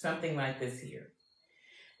vulnerable. Something like this here.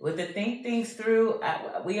 With the think things through,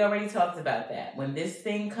 we already talked about that. When this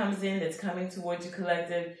thing comes in that's coming towards your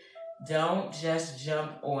collective, don't just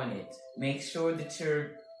jump on it. Make sure that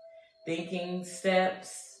you're thinking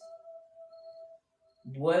steps.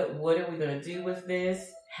 What are we going to do with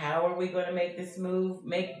this? How are we going to make this move?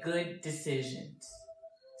 Make good decisions.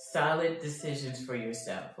 Solid decisions for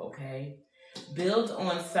yourself, okay? Build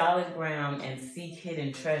on solid ground and seek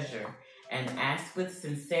hidden treasure and ask with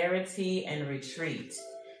sincerity and retreat.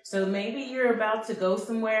 So maybe you're about to go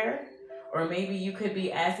somewhere, or maybe you could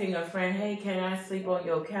be asking a friend, hey, can I sleep on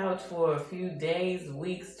your couch for a few days,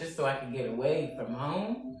 weeks, just so I can get away from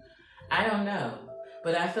home? I don't know.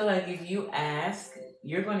 But I feel like if you ask,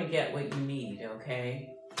 you're going to get what you need, okay?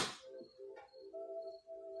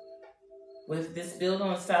 With this build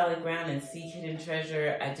on solid ground and seek hidden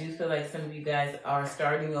treasure, I do feel like some of you guys are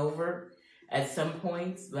starting over at some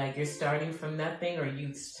points, like you're starting from nothing, or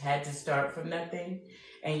you had to start from nothing,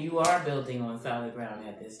 and you are building on solid ground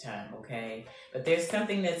at this time, okay? But there's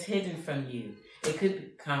something that's hidden from you. It could be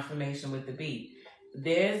confirmation with the beat.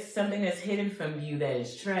 There's something that's hidden from you that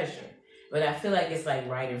is treasure, but I feel like it's like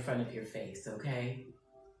right in front of your face, okay?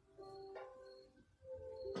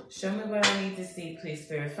 Show me what I need to see, please,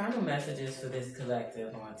 Spirit. Final messages for this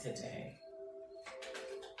collective on today.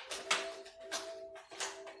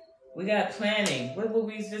 We got planning. What were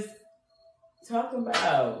we just talking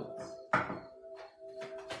about?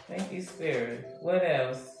 Thank you, Spirit. What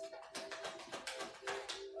else?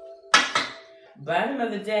 Bottom of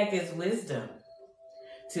the deck is wisdom.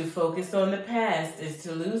 To focus on the past is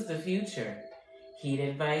to lose the future. Heed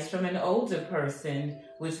advice from an older person,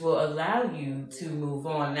 which will allow you to move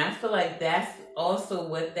on. And I feel like that's also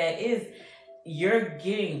what that is. You're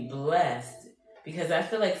getting blessed because I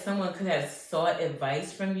feel like someone could have sought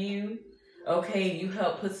advice from you. Okay, you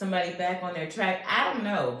help put somebody back on their track. I don't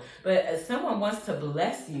know, but someone wants to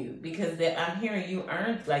bless you because I'm hearing you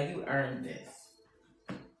earned this.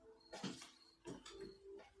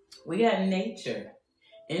 We got nature.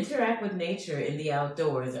 Interact with nature in the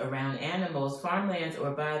outdoors, around animals, farmlands,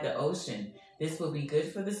 or by the ocean. This will be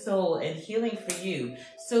good for the soul and healing for you.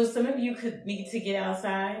 So some of you could need to get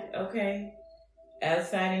outside, okay?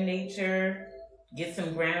 Outside in nature, get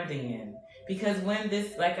some grounding in. Because when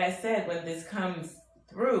this, like I said, when this comes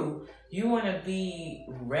through, you want to be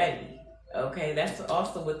ready, okay? That's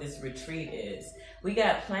also what this retreat is. We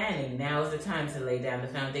got planning. Now is the time to lay down the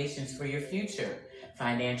foundations for your future.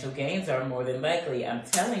 Financial gains are more than likely. I'm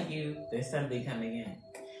telling you, there's something coming in.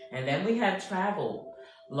 And then we have travel.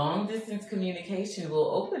 Long distance communication will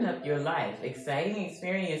open up your life. Exciting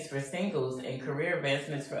experience for singles and career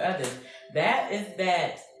advancements for others. That is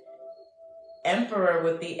that Emperor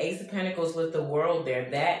with the Ace of Pentacles with the World there.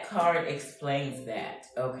 That card explains that,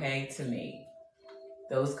 okay, to me.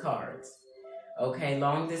 Those cards. Okay,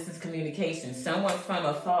 long distance communication. Someone from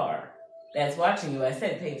afar that's watching you. I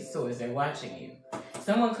said Page of Swords, they're watching you.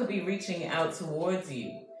 Someone could be reaching out towards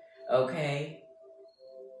you, okay?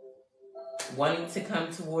 Wanting to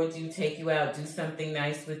come towards you, take you out, do something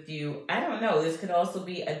nice with you. I don't know. This could also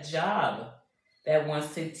be a job that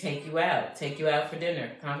wants to take you out for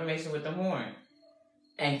dinner, confirmation with the horn,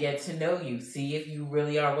 and get to know you. See if you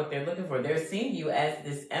really are what they're looking for. They're seeing you as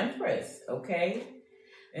this Empress, okay?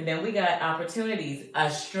 And then we got opportunities. A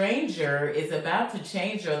stranger is about to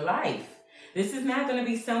change your life. This is not going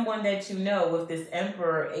to be someone that you know with this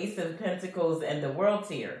Emperor, Ace of Pentacles, and the World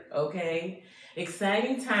here, okay?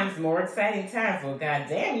 Exciting times, more exciting times. Well,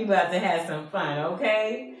 goddamn, you about to have some fun,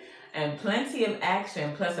 okay? And plenty of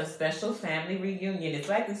action, plus a special family reunion. It's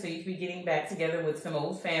likely so you could be getting back together with some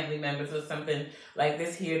old family members or something like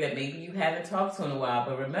this here that maybe you haven't talked to in a while.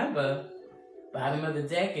 But remember, bottom of the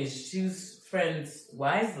deck is choose friends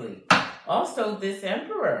wisely. Also, this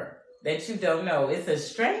Emperor that you don't know, it's a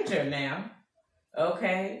stranger now.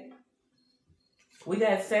 Okay, we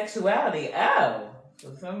got sexuality. Oh,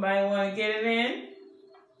 so somebody want to get it in?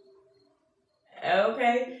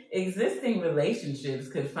 Okay, existing relationships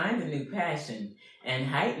could find a new passion and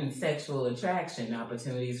heighten sexual attraction.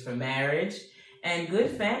 Opportunities for marriage and good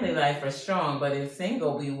family life are strong, but if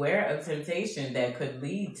single, beware of temptation that could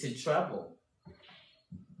lead to trouble.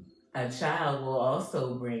 A child will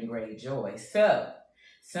also bring great joy. So,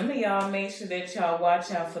 some of y'all make sure that y'all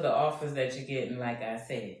watch out for the offers that you're getting, like I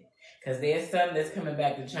said. Because there's some that's coming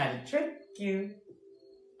back to try to trick you.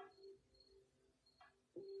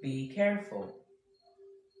 Be careful.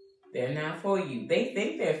 They're not for you. They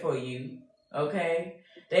think they're for you, okay?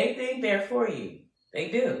 They think they're for you. They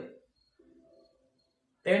do.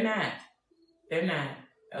 They're not. They're not,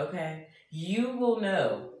 okay? You will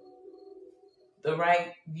know the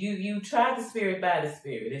right, you try the spirit by the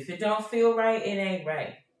spirit. If it don't feel right, it ain't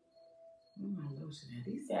right.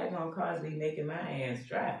 These daggone cards be making my hands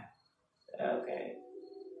dry. Okay.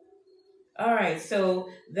 All right, so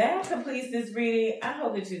that completes this reading. I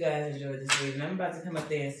hope that you guys enjoyed this reading. I'm about to come up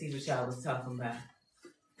there and see what y'all was talking about.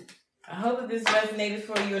 I hope that this resonated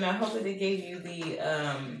for you, and I hope that it gave you the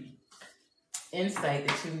insight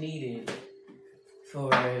that you needed for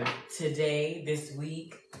today, this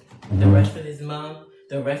week, the rest of this month,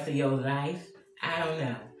 the rest of your life. I don't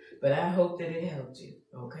know, but I hope that it helped you,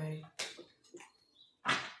 okay?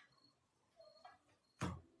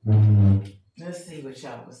 Let's see what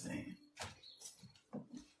y'all was saying.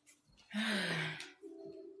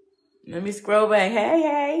 Let me scroll back.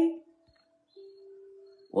 Hey.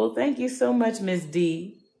 Well, thank you so much, Miss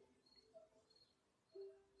D.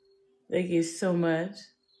 Thank you so much.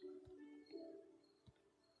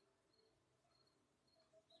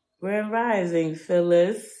 Grand Rising,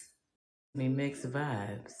 Phyllis. Me mix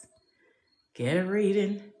vibes. Get a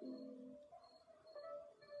reading.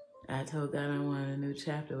 I told God I wanted a new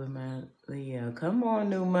chapter with my Leo. Come on,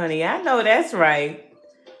 new money. I know that's right.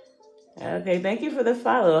 Okay, thank you for the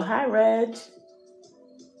follow. Hi, Reg.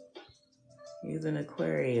 He's an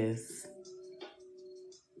Aquarius.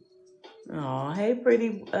 Oh, hey,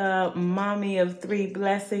 pretty mommy of 3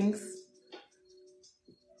 blessings.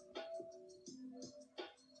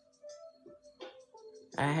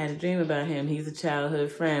 I had a dream about him. He's a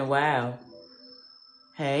childhood friend. Wow.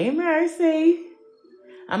 Hey, Mercy.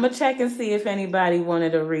 I'm going to check and see if anybody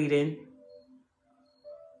wanted a reading.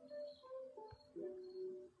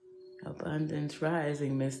 Abundance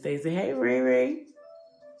rising, Miss Stacy. Hey, Riri.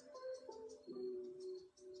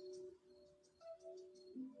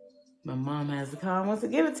 My mom has the call and wants to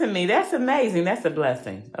give it to me. That's amazing. That's a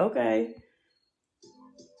blessing. Okay.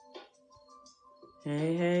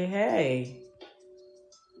 Hey, hey, hey.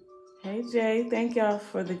 Hey, Jay. Thank y'all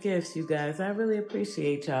for the gifts, you guys. I really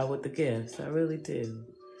appreciate y'all with the gifts. I really do.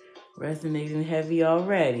 Resonating heavy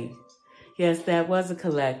already. Yes, that was a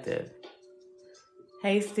collective.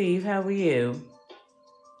 Hey, Steve. How are you?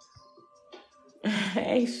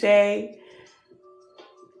 Hey, Shay.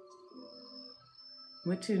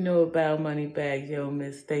 What you know about money bag, yo,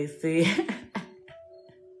 Miss Stacy?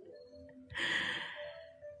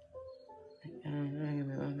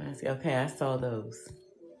 Okay, I saw those.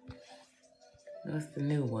 That's the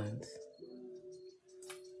new ones.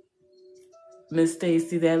 Miss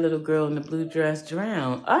Stacy, that little girl in the blue dress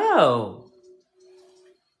drowned. Oh!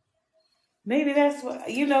 Maybe that's what,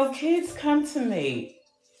 kids come to me.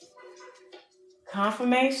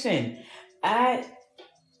 Confirmation.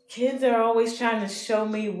 Kids are always trying to show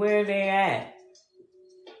me where they're at.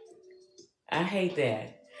 I hate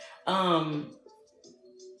that. And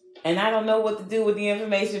I don't know what to do with the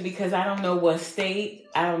information because I don't know what state,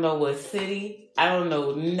 I don't know what city, I don't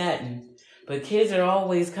know nothing. But kids are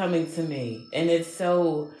always coming to me. And it's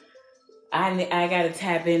so, I got to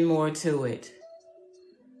tap in more to it.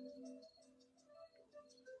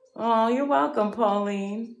 Oh, you're welcome,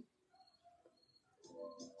 Pauline.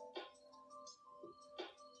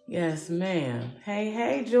 Yes, ma'am.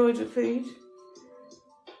 Hey, Georgia Peach.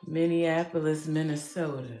 Minneapolis,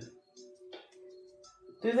 Minnesota.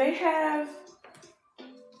 Do they have...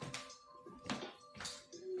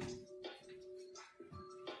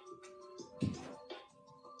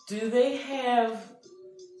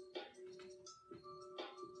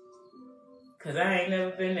 Because I ain't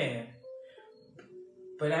never been there.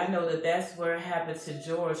 But I know that that's where it happened to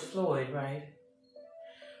George Floyd, right?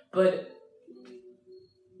 But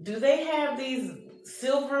do they have these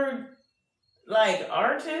silver,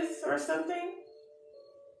 arches or something?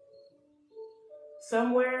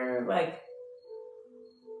 Somewhere,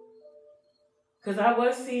 because I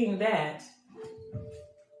was seeing that.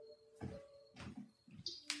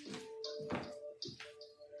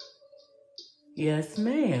 Yes,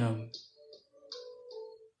 ma'am.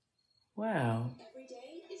 Wow.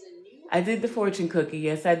 I did the fortune cookie.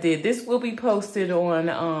 Yes, I did. This will be posted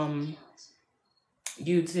on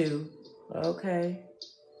YouTube. Okay.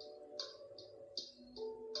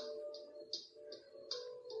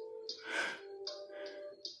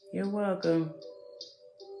 You're welcome.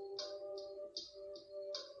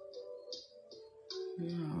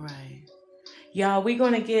 All right. Y'all, we're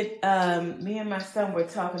going to get, me and my son were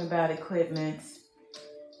talking about equipment,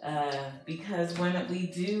 because when we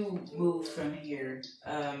do move from here,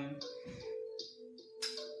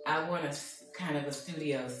 I want kind of a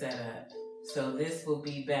studio set up. So this will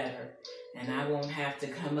be better. And I won't have to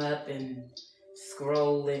come up and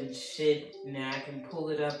scroll and shit. Now I can pull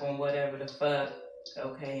it up on whatever the fuck,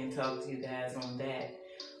 okay, and talk to you guys on that.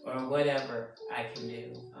 Or whatever I can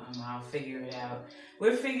do. I'll figure it out.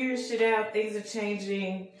 We're figuring shit out. Things are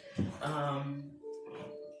changing.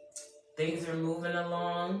 Things are moving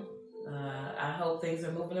along. I hope things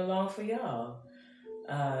are moving along for y'all.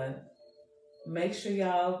 Make sure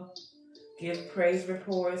y'all give praise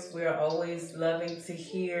reports. We're always loving to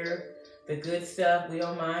hear the good stuff. We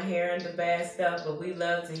don't mind hearing the bad stuff, but we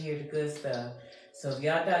love to hear the good stuff. So if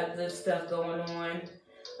y'all got good stuff going on,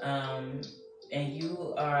 and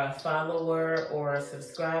you are a follower or a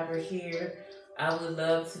subscriber here, I would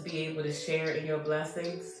love to be able to share in your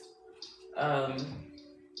blessings.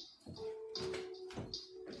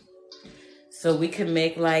 So we can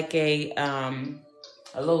make a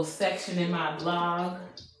little section in my blog.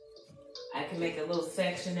 I can make a little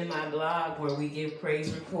section in my blog where we give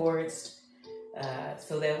praise reports,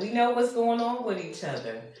 so that we know what's going on with each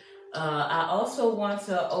other. I also want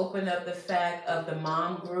to open up the fact of the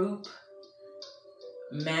mom group,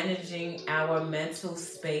 managing our mental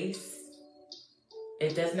space. You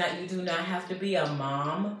do not have to be a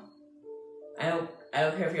mom. I don't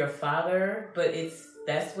care if you're a father, but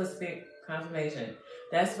that's what Spirit, confirmation,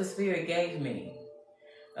 that's what Spirit gave me.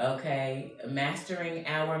 Okay, mastering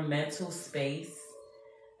our mental space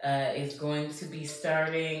is going to be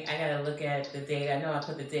starting. I gotta look at the date. I know I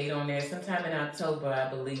put the date on there, sometime in October, I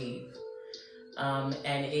believe.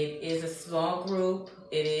 And it is a small group.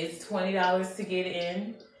 It is $20 to get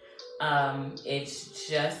in. It's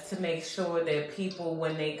just to make sure that people,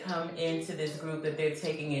 when they come into this group, that they're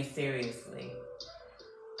taking it seriously.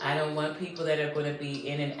 I don't want people that are going to be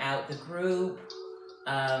in and out the group,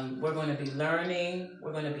 We're going to be learning.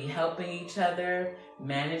 We're going to be helping each other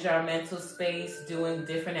manage our mental space, doing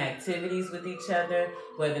different activities with each other,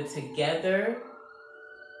 whether together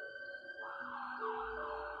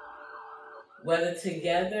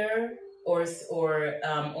or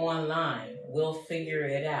online. We'll figure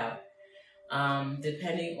it out.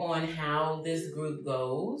 Depending on how this group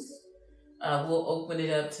goes, we'll open it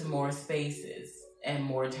up to more spaces and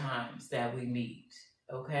more times that we meet.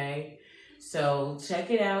 Okay? So check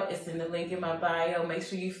it out. It's in the link in my bio. Make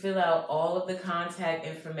sure you fill out all of the contact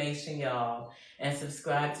information, y'all, and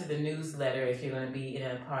subscribe to the newsletter if you're going to be in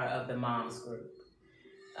a part of the moms group.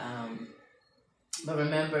 But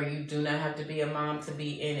remember, you do not have to be a mom to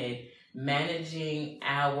be in it. Managing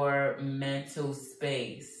our mental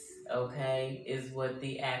space, okay, is what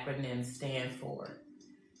the acronyms stand for.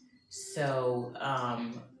 So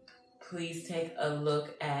please take a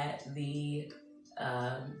look at the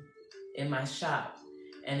in my shop,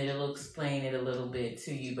 and it'll explain it a little bit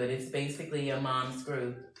to you. But it's basically a mom's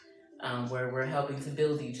group where we're helping to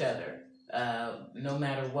build each other, no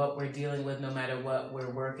matter what we're dealing with, no matter what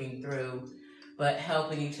we're working through, but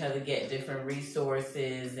helping each other get different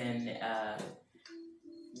resources and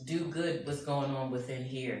do good what's going on within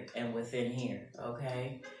here and within here,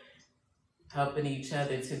 okay? Helping each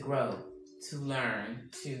other to grow, to learn,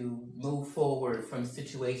 to move forward from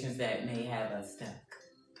situations that may have us stuck.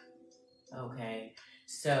 Okay,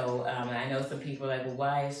 so I know some people are like, well,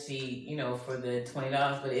 why is she, for the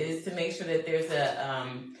 $20? But it is to make sure that there's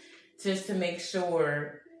just to make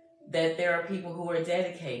sure that there are people who are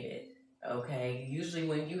dedicated. Okay, usually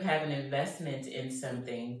when you have an investment in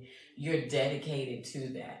something, you're dedicated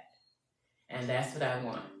to that. And that's what I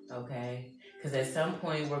want, okay? Because at some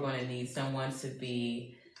point, we're going to need someone to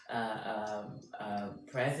be a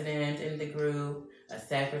president in the group, a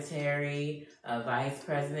secretary, a vice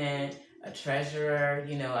president, a treasurer.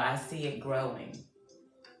 I see it growing,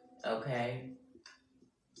 okay?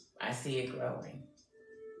 I see it growing.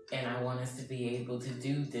 And I want us to be able to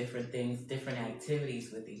do different things, different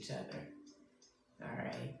activities with each other. All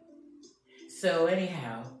right. So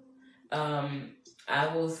anyhow, I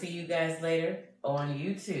will see you guys later on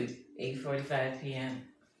YouTube, 8:45 p.m.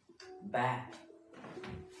 Bye.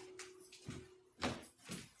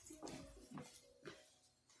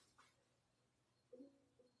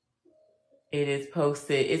 It is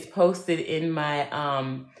posted. It's posted in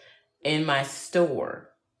my store.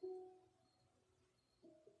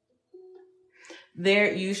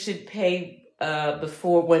 There, you should pay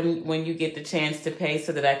before when you get the chance to pay,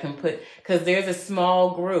 so that I can put, because there's a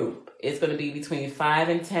small group. It's going to be between 5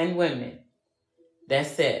 and 10 women.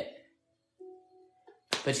 That's it.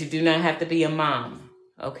 But you do not have to be a mom,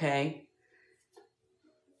 okay?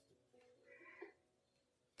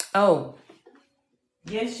 Oh,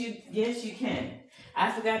 yes you can.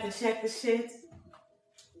 I forgot to check the shit.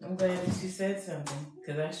 I'm glad that you said something,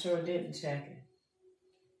 because I sure didn't check it.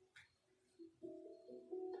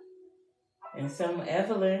 And some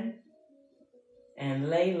Evelyn and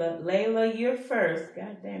Layla. Layla, you're first.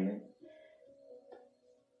 God damn it.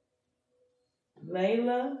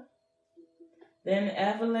 Layla, then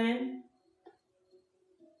Evelyn.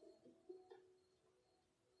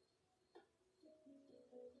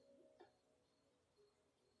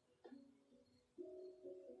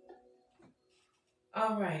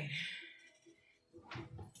 All right.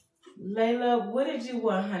 Layla, what did you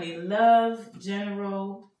want, honey? Love,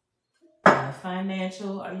 general,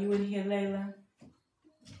 financial. Are you in here, Layla?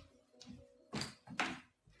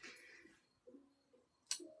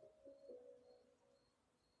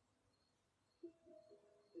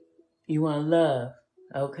 You want love?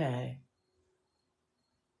 Okay.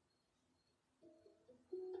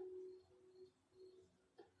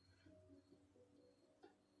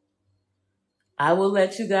 I will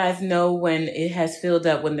let you guys know when it has filled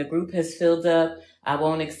up. When the group has filled up, I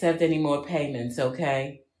won't accept any more payments,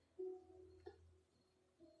 okay?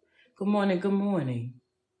 Good morning, good morning.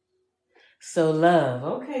 So love.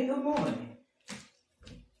 Okay, good morning.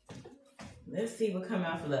 Let's see what come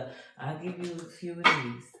out for love. I'll give you a few of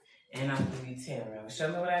these. And I'll give you tarot. Show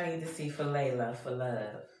me what I need to see for Layla for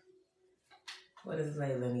love. What does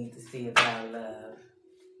Layla need to see about love?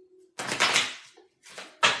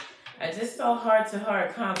 I just saw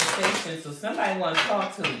heart-to-heart conversation, so somebody want to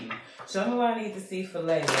talk to you. Show me what I need to see for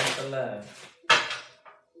Layla for love.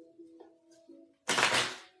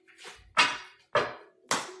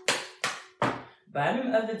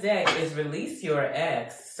 Bottom of the deck is release your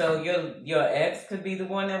ex. So your ex could be the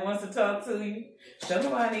one that wants to talk to you. Show me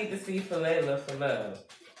what I need to see for Layla for love.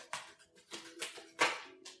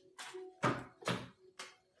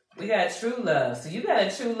 We got true love. So you got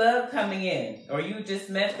a true love coming in, or you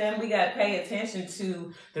just met them. We got to pay attention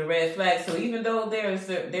to the red flags. So even though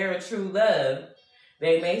they're a true love,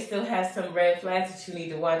 they may still have some red flags that you need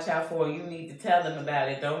to watch out for. You need to tell them about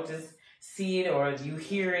it. Don't just see it or you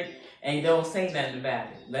hear it and don't say nothing about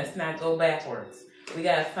it. Let's not go backwards. We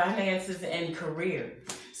got finances and career.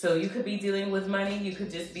 So you could be dealing with money. You could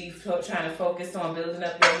just be trying to focus on building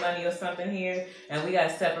up your money or something here. And we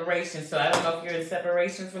got separation. So I don't know if you're in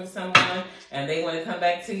separation from someone and they want to come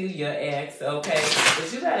back to you, your ex, okay?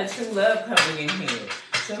 But you got a true love coming in here.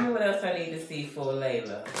 Show me what else I need to see for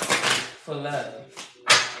Layla, for love.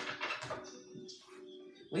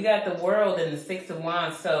 We got the World and the Six of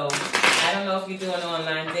Wands. So I don't know if you're doing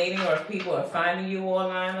online dating or if people are finding you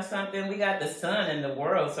online or something. We got the Sun and the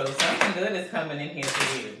World. So something good is coming in here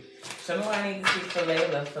for you. Show me what I need to see for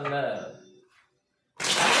Layla for love. I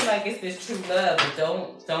feel like it's this true love, but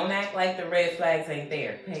don't act like the red flags ain't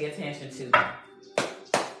there. Pay attention to them.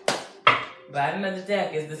 Bottom of the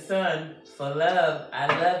deck is the Sun for love. I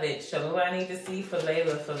love it. Show me what I need to see for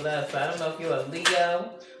Layla for love. So I don't know if you're a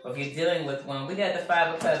Leo or if you're dealing with one. We got the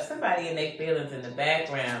Five of Cups. Somebody in their feelings in the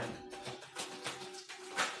background.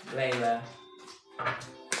 Layla.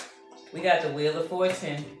 We got the Wheel of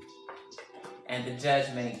Fortune and the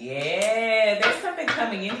Judgment. Yeah, there's something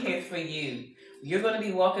coming in here for you. You're going to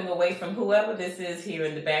be walking away from whoever this is here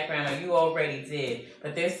in the background, or you already did.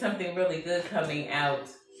 But there's something really good coming out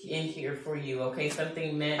in here for you, okay?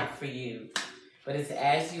 Something meant for you. But it's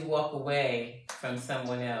as you walk away from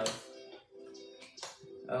someone else.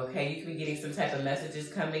 Okay, you could be getting some type of messages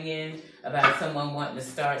coming in about someone wanting to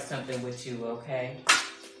start something with you, okay?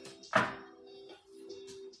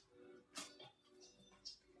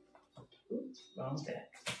 Oops, wrong deck.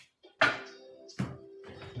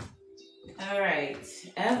 All right,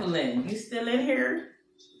 Evelyn, you still in here?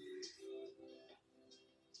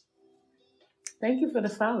 Thank you for the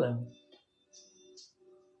follow.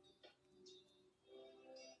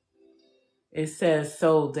 It says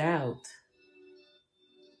sold out.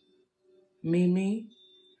 Mimi?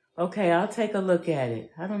 Okay, I'll take a look at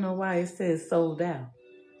it. I don't know why it says sold out.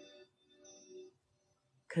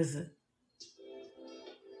 Cause,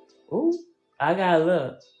 ooh, I gotta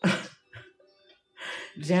look.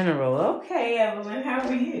 General. Okay, Evelyn, how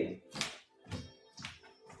are you?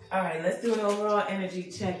 All right, let's do an overall energy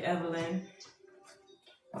check, Evelyn.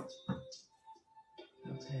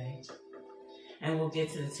 Okay. And we'll get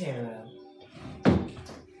to the tarot.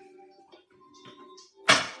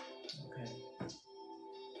 Okay.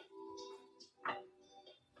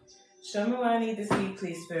 Show me what I need to see,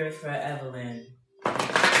 please, Spirit, for Evelyn.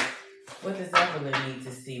 What does Evelyn need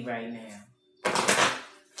to see right now?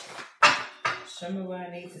 Show me what I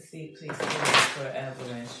need to see, please, Spirit, for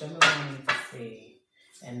Evelyn. Show me what I need to see.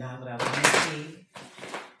 And not what I want to see.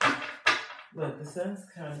 Look, the sun's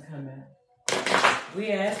kind of coming out.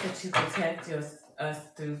 We ask that you protect us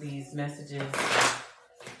through these messages.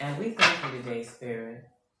 And we thank you today, Spirit.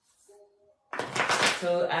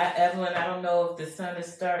 So, Evelyn, I don't know if the sun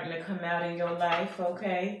is starting to come out in your life,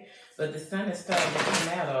 okay? But the sun is starting to come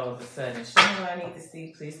out all of a sudden. Show me what I need to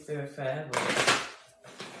see, please, Spirit, for Evelyn.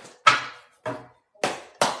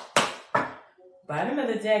 Bottom of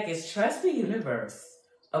the deck is trust the universe.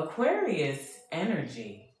 Aquarius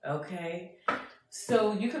energy, okay?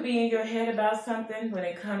 So you could be in your head about something when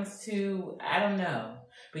it comes to, I don't know,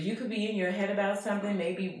 but you could be in your head about something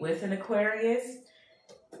maybe with an Aquarius.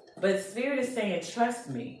 But Spirit is saying, trust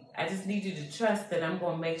me. I just need you to trust that I'm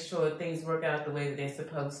going to make sure things work out the way that they're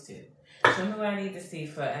supposed to. Show me what I need to see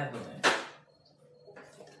for Evelyn.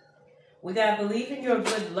 We got believe in your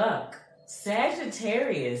good luck.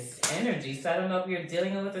 Sagittarius energy. So I don't know if you're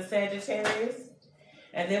dealing with a Sagittarius.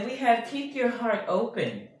 And then we have keep your heart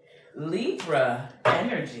open. Libra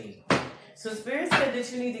energy. So Spirit said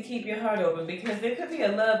that you need to keep your heart open because there could be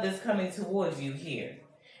a love that's coming towards you here.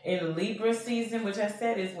 In Libra season, which I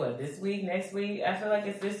said is what, this week, next week? I feel like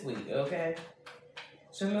it's this week, okay?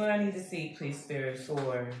 Show me what I need to see, please, Spirit,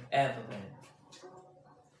 for Evelyn.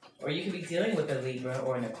 Or you could be dealing with a Libra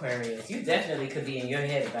or an Aquarius. You definitely could be in your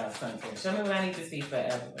head about something. Show me what I need to see for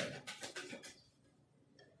Evelyn.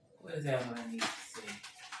 What does Evelyn need to see?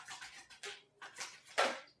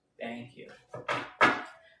 Thank you.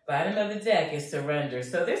 Bottom of the deck is surrender.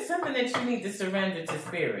 So there's something that you need to surrender to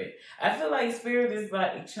Spirit. I feel like Spirit is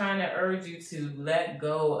like trying to urge you to let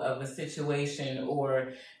go of a situation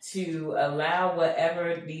or to allow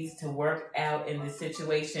whatever needs to work out in the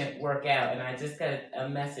situation work out. And I just got a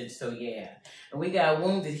message, so yeah. And we got a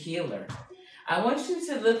wounded healer. I want you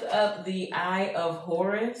to look up the Eye of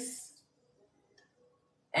Horus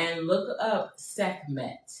and look up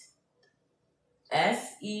Sekhmet.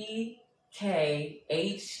 Sekhmet. Sekhmet.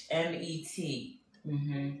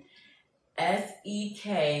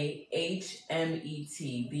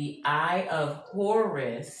 The Eye of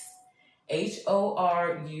Horus,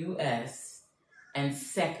 Horus, and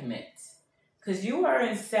Sekhmet. Because you are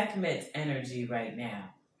in Sekhmet energy right now,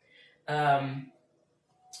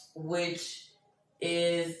 which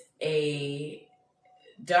is a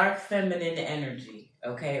dark feminine energy,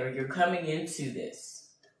 okay? Or you're coming into this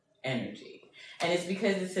energy. And it's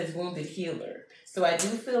because it says wounded healer. So I do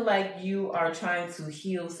feel like you are trying to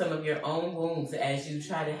heal some of your own wounds as you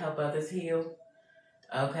try to help others heal.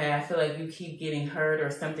 Okay, I feel like you keep getting hurt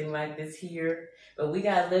or something like this here. But we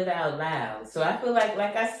got to live out loud. So I feel like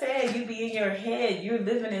I said, you be in your head. You're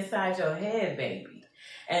living inside your head, baby.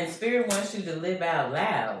 And Spirit wants you to live out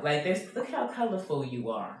loud. Like, look how colorful you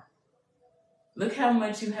are. Look how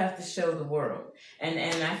much you have to show the world. And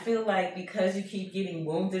I feel like because you keep getting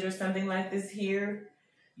wounded or something like this here,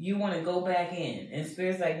 you want to go back in. And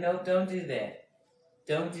Spirit's like, nope, don't do that.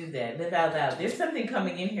 Don't do that. Live out loud. There's something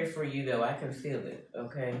coming in here for you, though. I can feel it,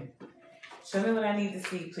 okay? Show me what I need to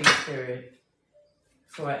see, please, Spirit,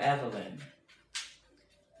 for Evelyn.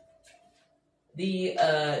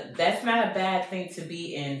 That's not a bad thing to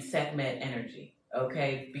be in Sekhmet energy,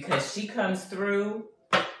 okay? Because she comes through.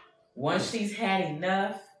 Once she's had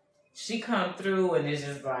enough, she come through and it's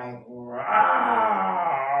just like,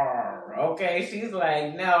 rawr, okay? She's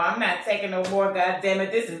like, no, I'm not taking no more,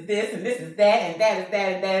 goddammit. This is this and this is that and that is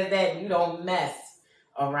that and that is that. And you don't mess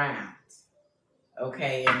around,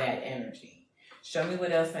 okay, in that energy. Show me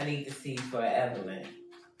what else I need to see for Evelyn.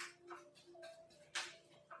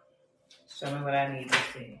 Show me what I need to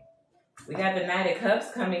see. We got the Knight of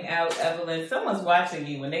Cups coming out, Evelyn. Someone's watching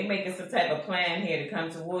you. When they making some type of plan here to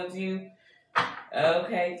come towards you,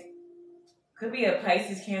 okay. Could be a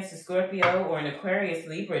Pisces, Cancer, Scorpio, or an Aquarius,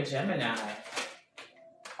 Libra, Gemini.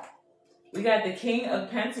 We got the King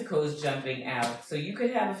of Pentacles jumping out. So you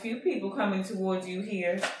could have a few people coming towards you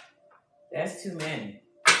here. That's too many.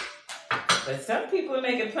 But some people are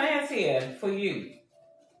making plans here for you.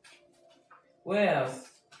 What else?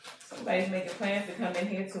 Somebody's making plans to come in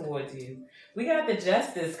here towards you. We got the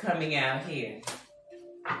Justice coming out here.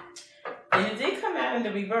 And it did come out in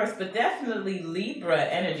the reverse, but definitely Libra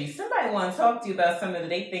energy. Somebody want to talk to you about something that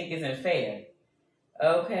they think isn't fair.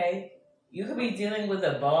 Okay? You could be dealing with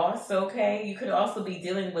a boss, okay? You could also be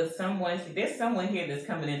dealing with someone. There's someone here that's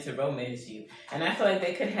coming in to romance you. And I feel like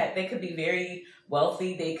they could be very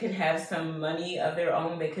wealthy. They could have some money of their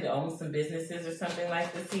own. They could own some businesses or something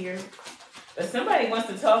like this here. But somebody wants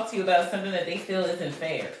to talk to you about something that they feel isn't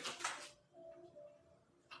fair.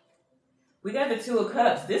 We got the Two of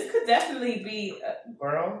Cups. This could definitely be,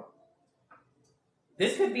 girl.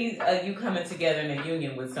 This could be you coming together in a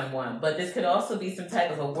union with someone. But this could also be some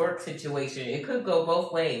type of a work situation. It could go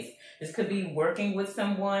both ways. This could be working with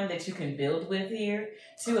someone that you can build with here.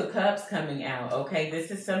 Two of Cups coming out. Okay,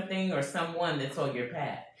 this is something or someone that's on your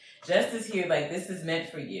path. Justice here, like this is meant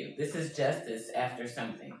for you. This is justice after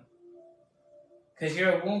something. Because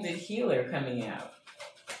you're a wounded healer coming out.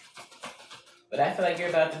 But I feel like you're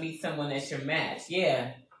about to meet someone that's your match.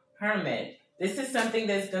 Yeah, Hermit. This is something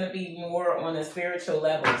that's going to be more on a spiritual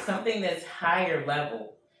level. Something that's higher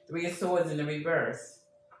level. Three of Swords in the reverse.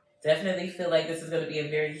 Definitely feel like this is going to be a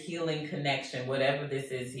very healing connection, whatever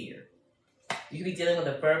this is here. You could be dealing with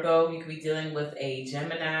a Virgo. You could be dealing with a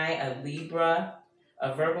Gemini, a Libra,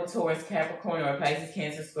 a Virgo, Taurus, Capricorn, or a Pisces,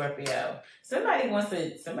 Cancer, Scorpio. Somebody wants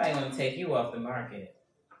to take you off the market.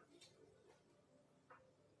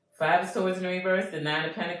 Five of Swords in the reverse, the Nine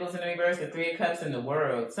of Pentacles in the reverse, the Three of Cups in the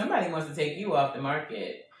World. Somebody wants to take you off the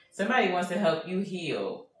market. Somebody wants to help you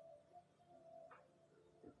heal.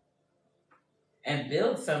 And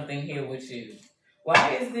build something here with you.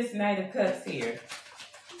 Why is this Knight of Cups here?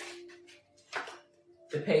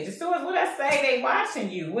 The Page of Swords. What I say? They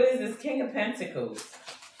watching you. What is this King of Pentacles?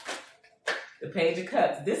 The Page of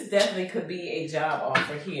Cups. This definitely could be a job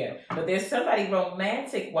offer here. But there's somebody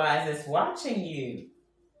romantic-wise that's watching you.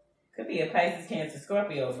 Could be a Pisces, Cancer,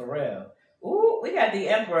 Scorpio for real. Ooh, we got the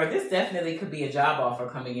Emperor. This definitely could be a job offer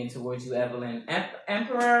coming in towards you, Evelyn.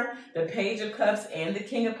 Emperor, the Page of Cups, and the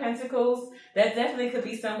King of Pentacles. That definitely could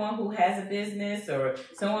be someone who has a business or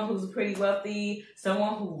someone who's pretty wealthy,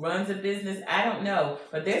 someone who runs a business. I don't know.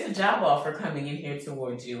 But there's a job offer coming in here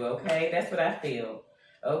towards you, okay? That's what I feel.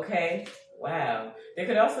 Okay? Wow. There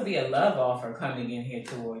could also be a love offer coming in here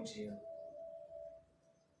towards you.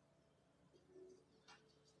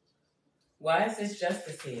 Why is this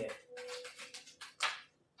Justice here?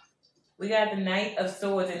 We got the Knight of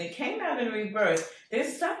Swords, and it came out in reverse.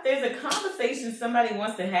 There's a conversation somebody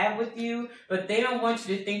wants to have with you, but they don't want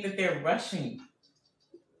you to think that they're rushing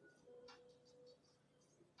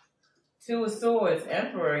Two of Swords,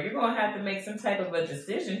 Emperor. You're going to have to make some type of a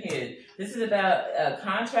decision here. This is about a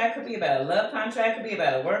contract. Could be about a love contract. Could be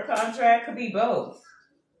about a work contract. Could be both.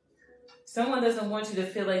 Someone doesn't want you to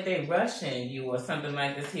feel like they're rushing you or something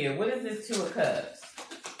like this here. What is this Two of Cups?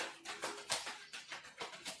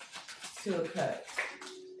 Two of Cups.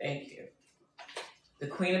 Thank you. The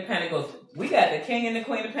Queen of Pentacles. We got the King and the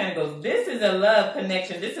Queen of Pentacles. This is a love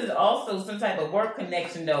connection. This is also some type of work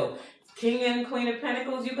connection, though. King and Queen of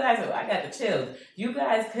Pentacles, you guys, I got the chills. You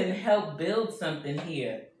guys can help build something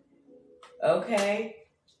here. Okay?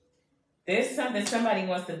 There's something somebody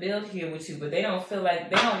wants to build here with you, but they don't feel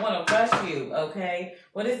like, they don't want to rush you. Okay?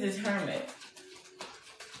 What is this Hermit?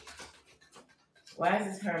 Why is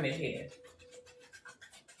this Hermit here?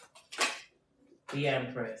 The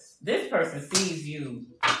Empress. This person sees you.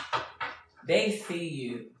 They see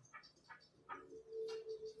you.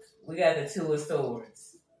 We got the Two of Swords.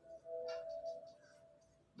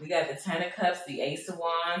 We got the Ten of Cups, the Ace of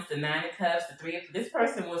Wands, the Nine of Cups, the Three of... This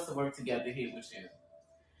person wants to work together here with you.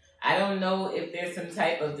 I don't know if there's some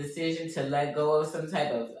type of decision to let go of some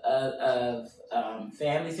type of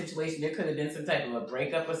family situation. There could have been some type of a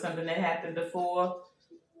breakup or something that happened before.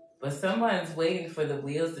 But someone's waiting for the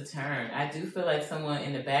wheels to turn. I do feel like someone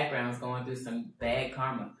in the background is going through some bad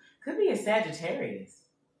karma. Could be a Sagittarius.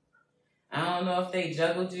 I don't know if they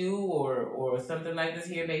juggled you or something like this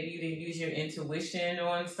here. Maybe you didn't use your intuition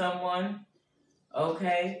on someone.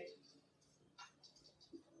 Okay.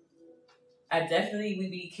 I definitely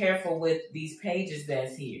would be careful with these pages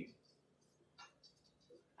that's here.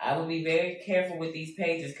 I would be very careful with these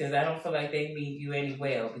pages because I don't feel like they mean you any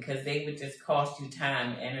well because they would just cost you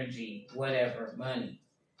time, energy, whatever, money.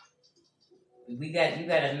 You got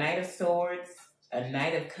a Knight of Swords, a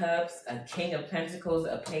Knight of Cups, a King of Pentacles,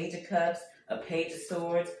 a Page of Cups, a Page of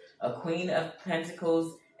Swords, a Queen of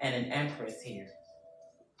Pentacles, and an Empress here.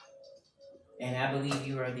 And I believe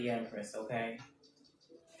you are the Empress, okay?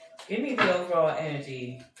 Give me the overall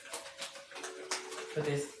energy for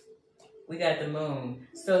this. We got the Moon.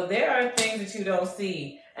 So there are things that you don't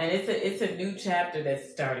see, and it's a new chapter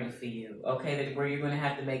that's starting for you, okay? Where you're going to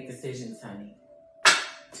have to make decisions, honey.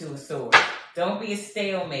 Two of Swords. Don't be a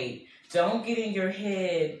stalemate. Don't get in your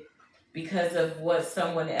head because of what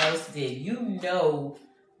someone else did. You know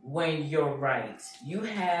when you're right. You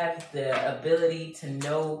have the ability to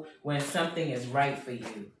know when something is right for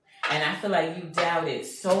you. And I feel like you doubt it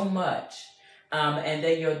so much. And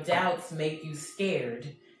then your doubts make you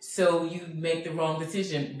scared. So you make the wrong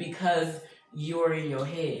decision because you're in your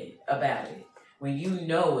head about it. When you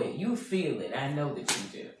know it, you feel it. I know that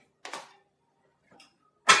you do.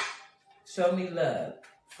 Show me love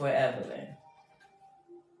for Evelyn.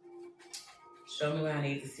 Show me what I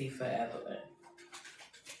need to see for Evelyn.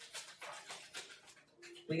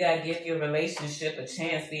 We got to give your relationship a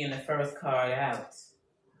chance being the first card out.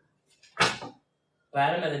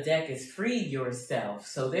 Bottom of the deck is free yourself.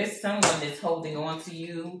 So there's someone that's holding on to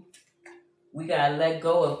you. We got to let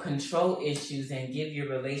go of control issues and give your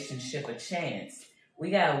relationship a chance.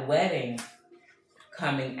 We got a wedding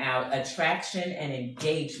coming out, attraction and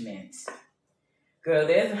engagement. Girl,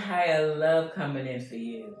 there's a higher love coming in for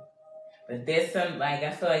you. But there's some, like,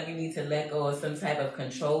 I feel like you need to let go of some type of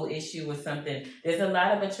control issue or something. There's a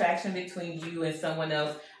lot of attraction between you and someone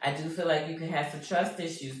else. I do feel like you can have some trust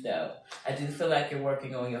issues, though. I do feel like you're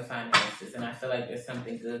working on your finances, and I feel like there's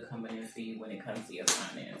something good coming in for you when it comes to your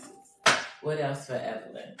finances. What else for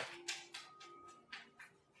Evelyn?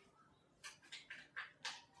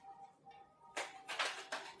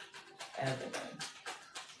 Evelyn.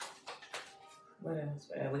 What else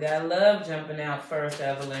for Evelyn? We got love jumping out first,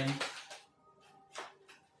 Evelyn.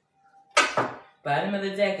 Bottom of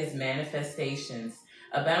the deck is manifestations.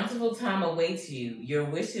 A bountiful time awaits you. Your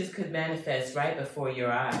wishes could manifest right before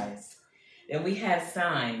your eyes. Then we have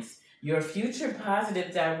signs. Your future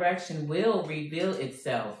positive direction will reveal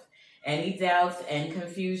itself. Any doubts and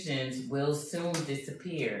confusions will soon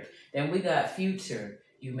disappear. Then we got future.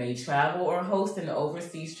 You may travel or host an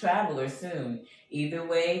overseas traveler soon. Either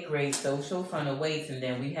way, great social fun awaits. And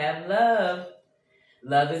then we have love.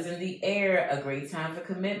 Love is in the air, a great time for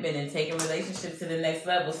commitment and taking relationships to the next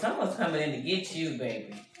level. Someone's coming in to get you,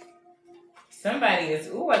 baby. Somebody is,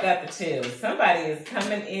 ooh, I got the chills. Somebody is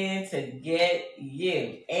coming in to get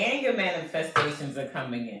you. And your manifestations are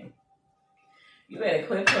coming in. You better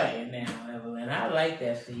quit playing now, Evelyn. I like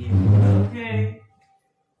that for you. Okay.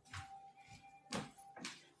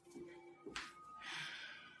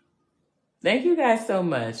 Thank you guys so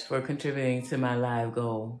much for contributing to my live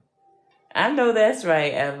goal. I know that's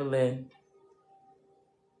right, Evelyn.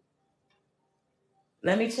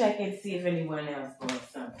 Let me check and see if anyone else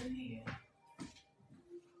wants something here.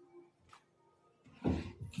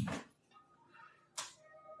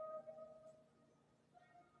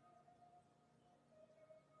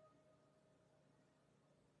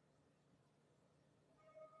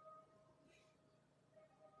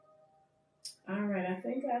 All right, I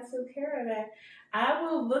think I took care of that. I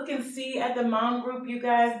will look and see at the mom group, you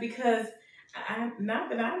guys, because not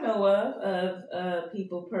that I know of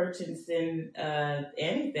people purchasing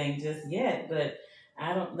anything just yet, but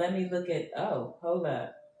I don't. Let me look at. Oh, hold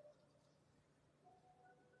up.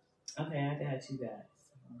 Okay, I got you guys.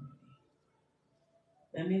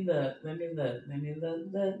 Let me look. Let me look. Let me look.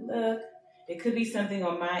 Look. It could be something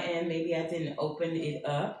on my end. Maybe I didn't open it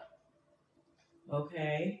up.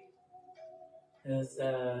 Okay, because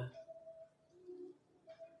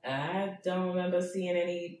I don't remember seeing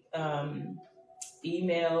any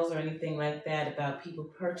emails or anything like that about people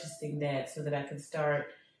purchasing that so that I can start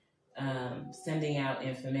sending out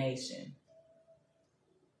information.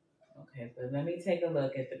 Okay, but let me take a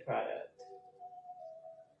look at the product.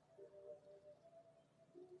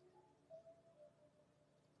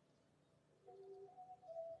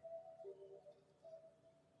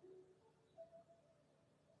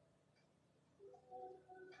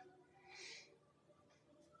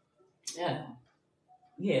 Oh,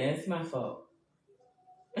 yeah, it's my fault.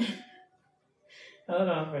 Hold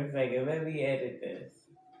on for a second. Let me edit this.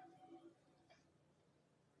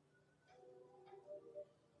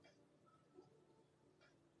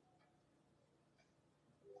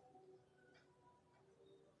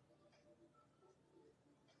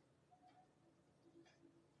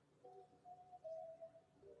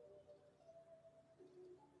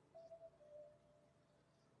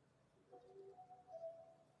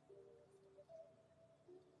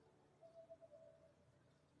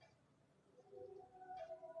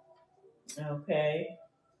 Okay.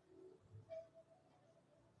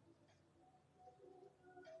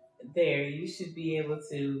 There, you should be able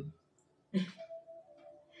to.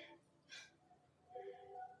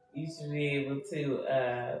 You should be able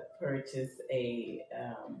to purchase a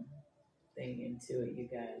thing into it, you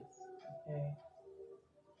guys. Okay.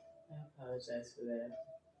 I apologize for that.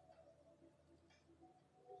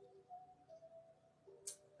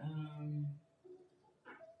 Um,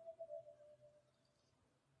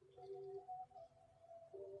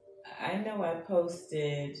 I know I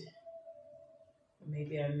posted.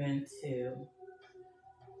 Maybe I meant to.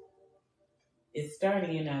 It's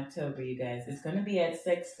starting in October, you guys. It's going to be at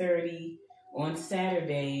 6:30 on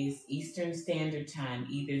Saturdays, Eastern Standard Time,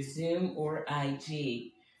 either Zoom or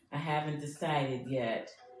IG. I haven't decided yet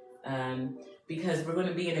because we're going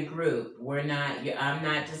to be in a group. We're not. I'm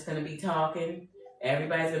not just going to be talking.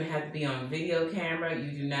 Everybody's going to have to be on video camera.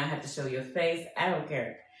 You do not have to show your face. I don't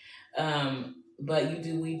care. But you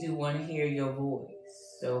do. We do want to hear your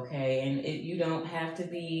voice, okay? And you don't have to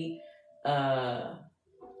be.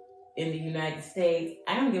 In the United States,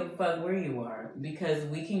 I don't give a fuck where you are because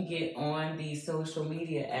we can get on these social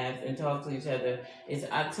media apps and talk to each other. It's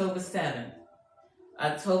October 7th.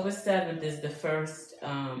 October 7th is the first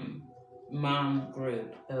mom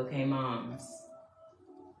group. Okay, moms.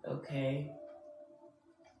 Okay.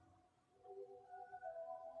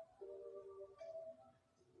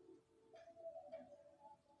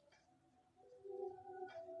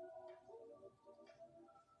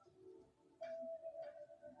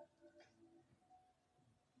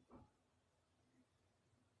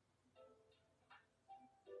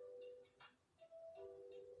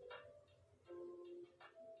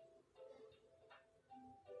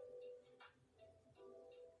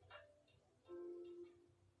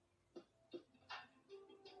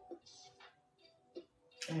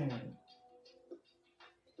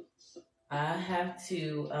 I have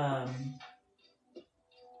to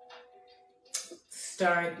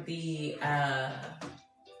start the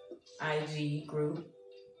IG group.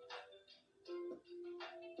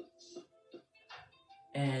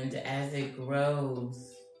 And as it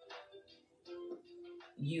grows,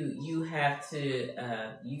 you have to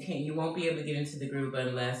you won't be able to get into the group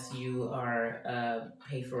unless you are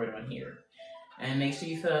pay for it on here. And make sure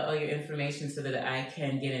you fill out all your information so that I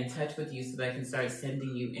can get in touch with you so that I can start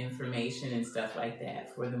sending you information and stuff like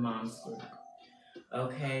that for the moms group.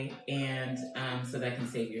 Okay, and so that I can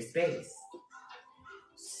save your space.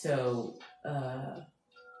 So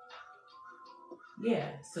yeah,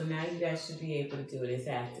 so now you guys should be able to do it. It's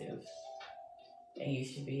active. And you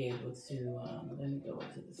should be able to, let me go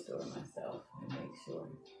into the store myself and make sure.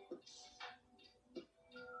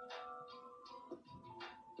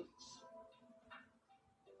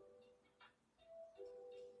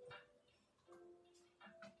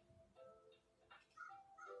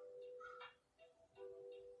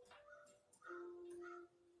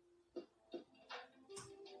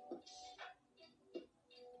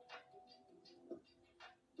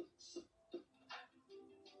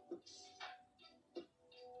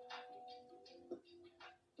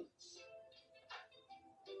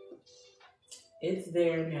 It's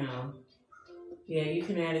there now. Yeah, you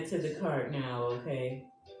can add it to the cart now, okay?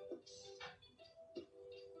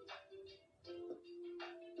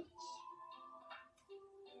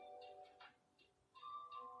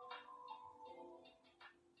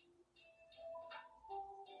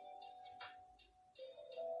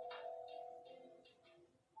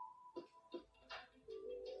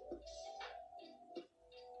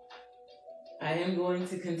 I am going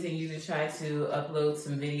to continue to try to upload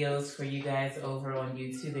some videos for you guys over on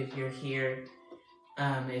YouTube if you're here.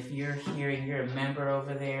 If you're here and you're a member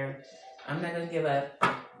over there, I'm not going to give up.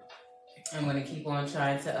 I'm going to keep on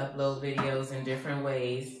trying to upload videos in different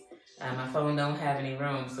ways. My phone don't have any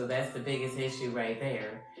room, so that's the biggest issue right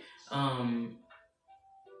there.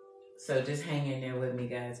 So just hang in there with me,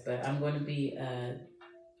 guys. But I'm going to be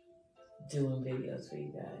doing videos for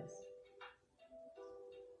you guys.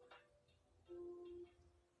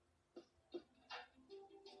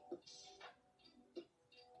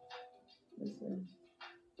 What's that?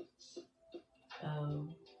 Oh,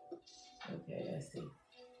 okay, I see.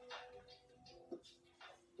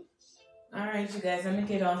 All right, you guys, I'm gonna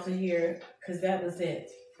get off of here because that was it,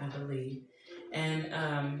 I believe. And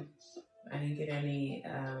I didn't get any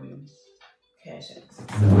cash apps,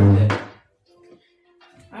 so we're good.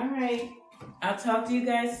 All right, I'll talk to you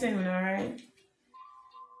guys soon. All right.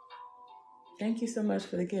 Thank you so much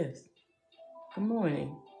for the gifts. Good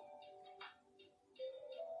morning.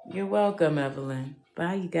 You're welcome, Evelyn.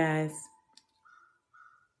 Bye, you guys.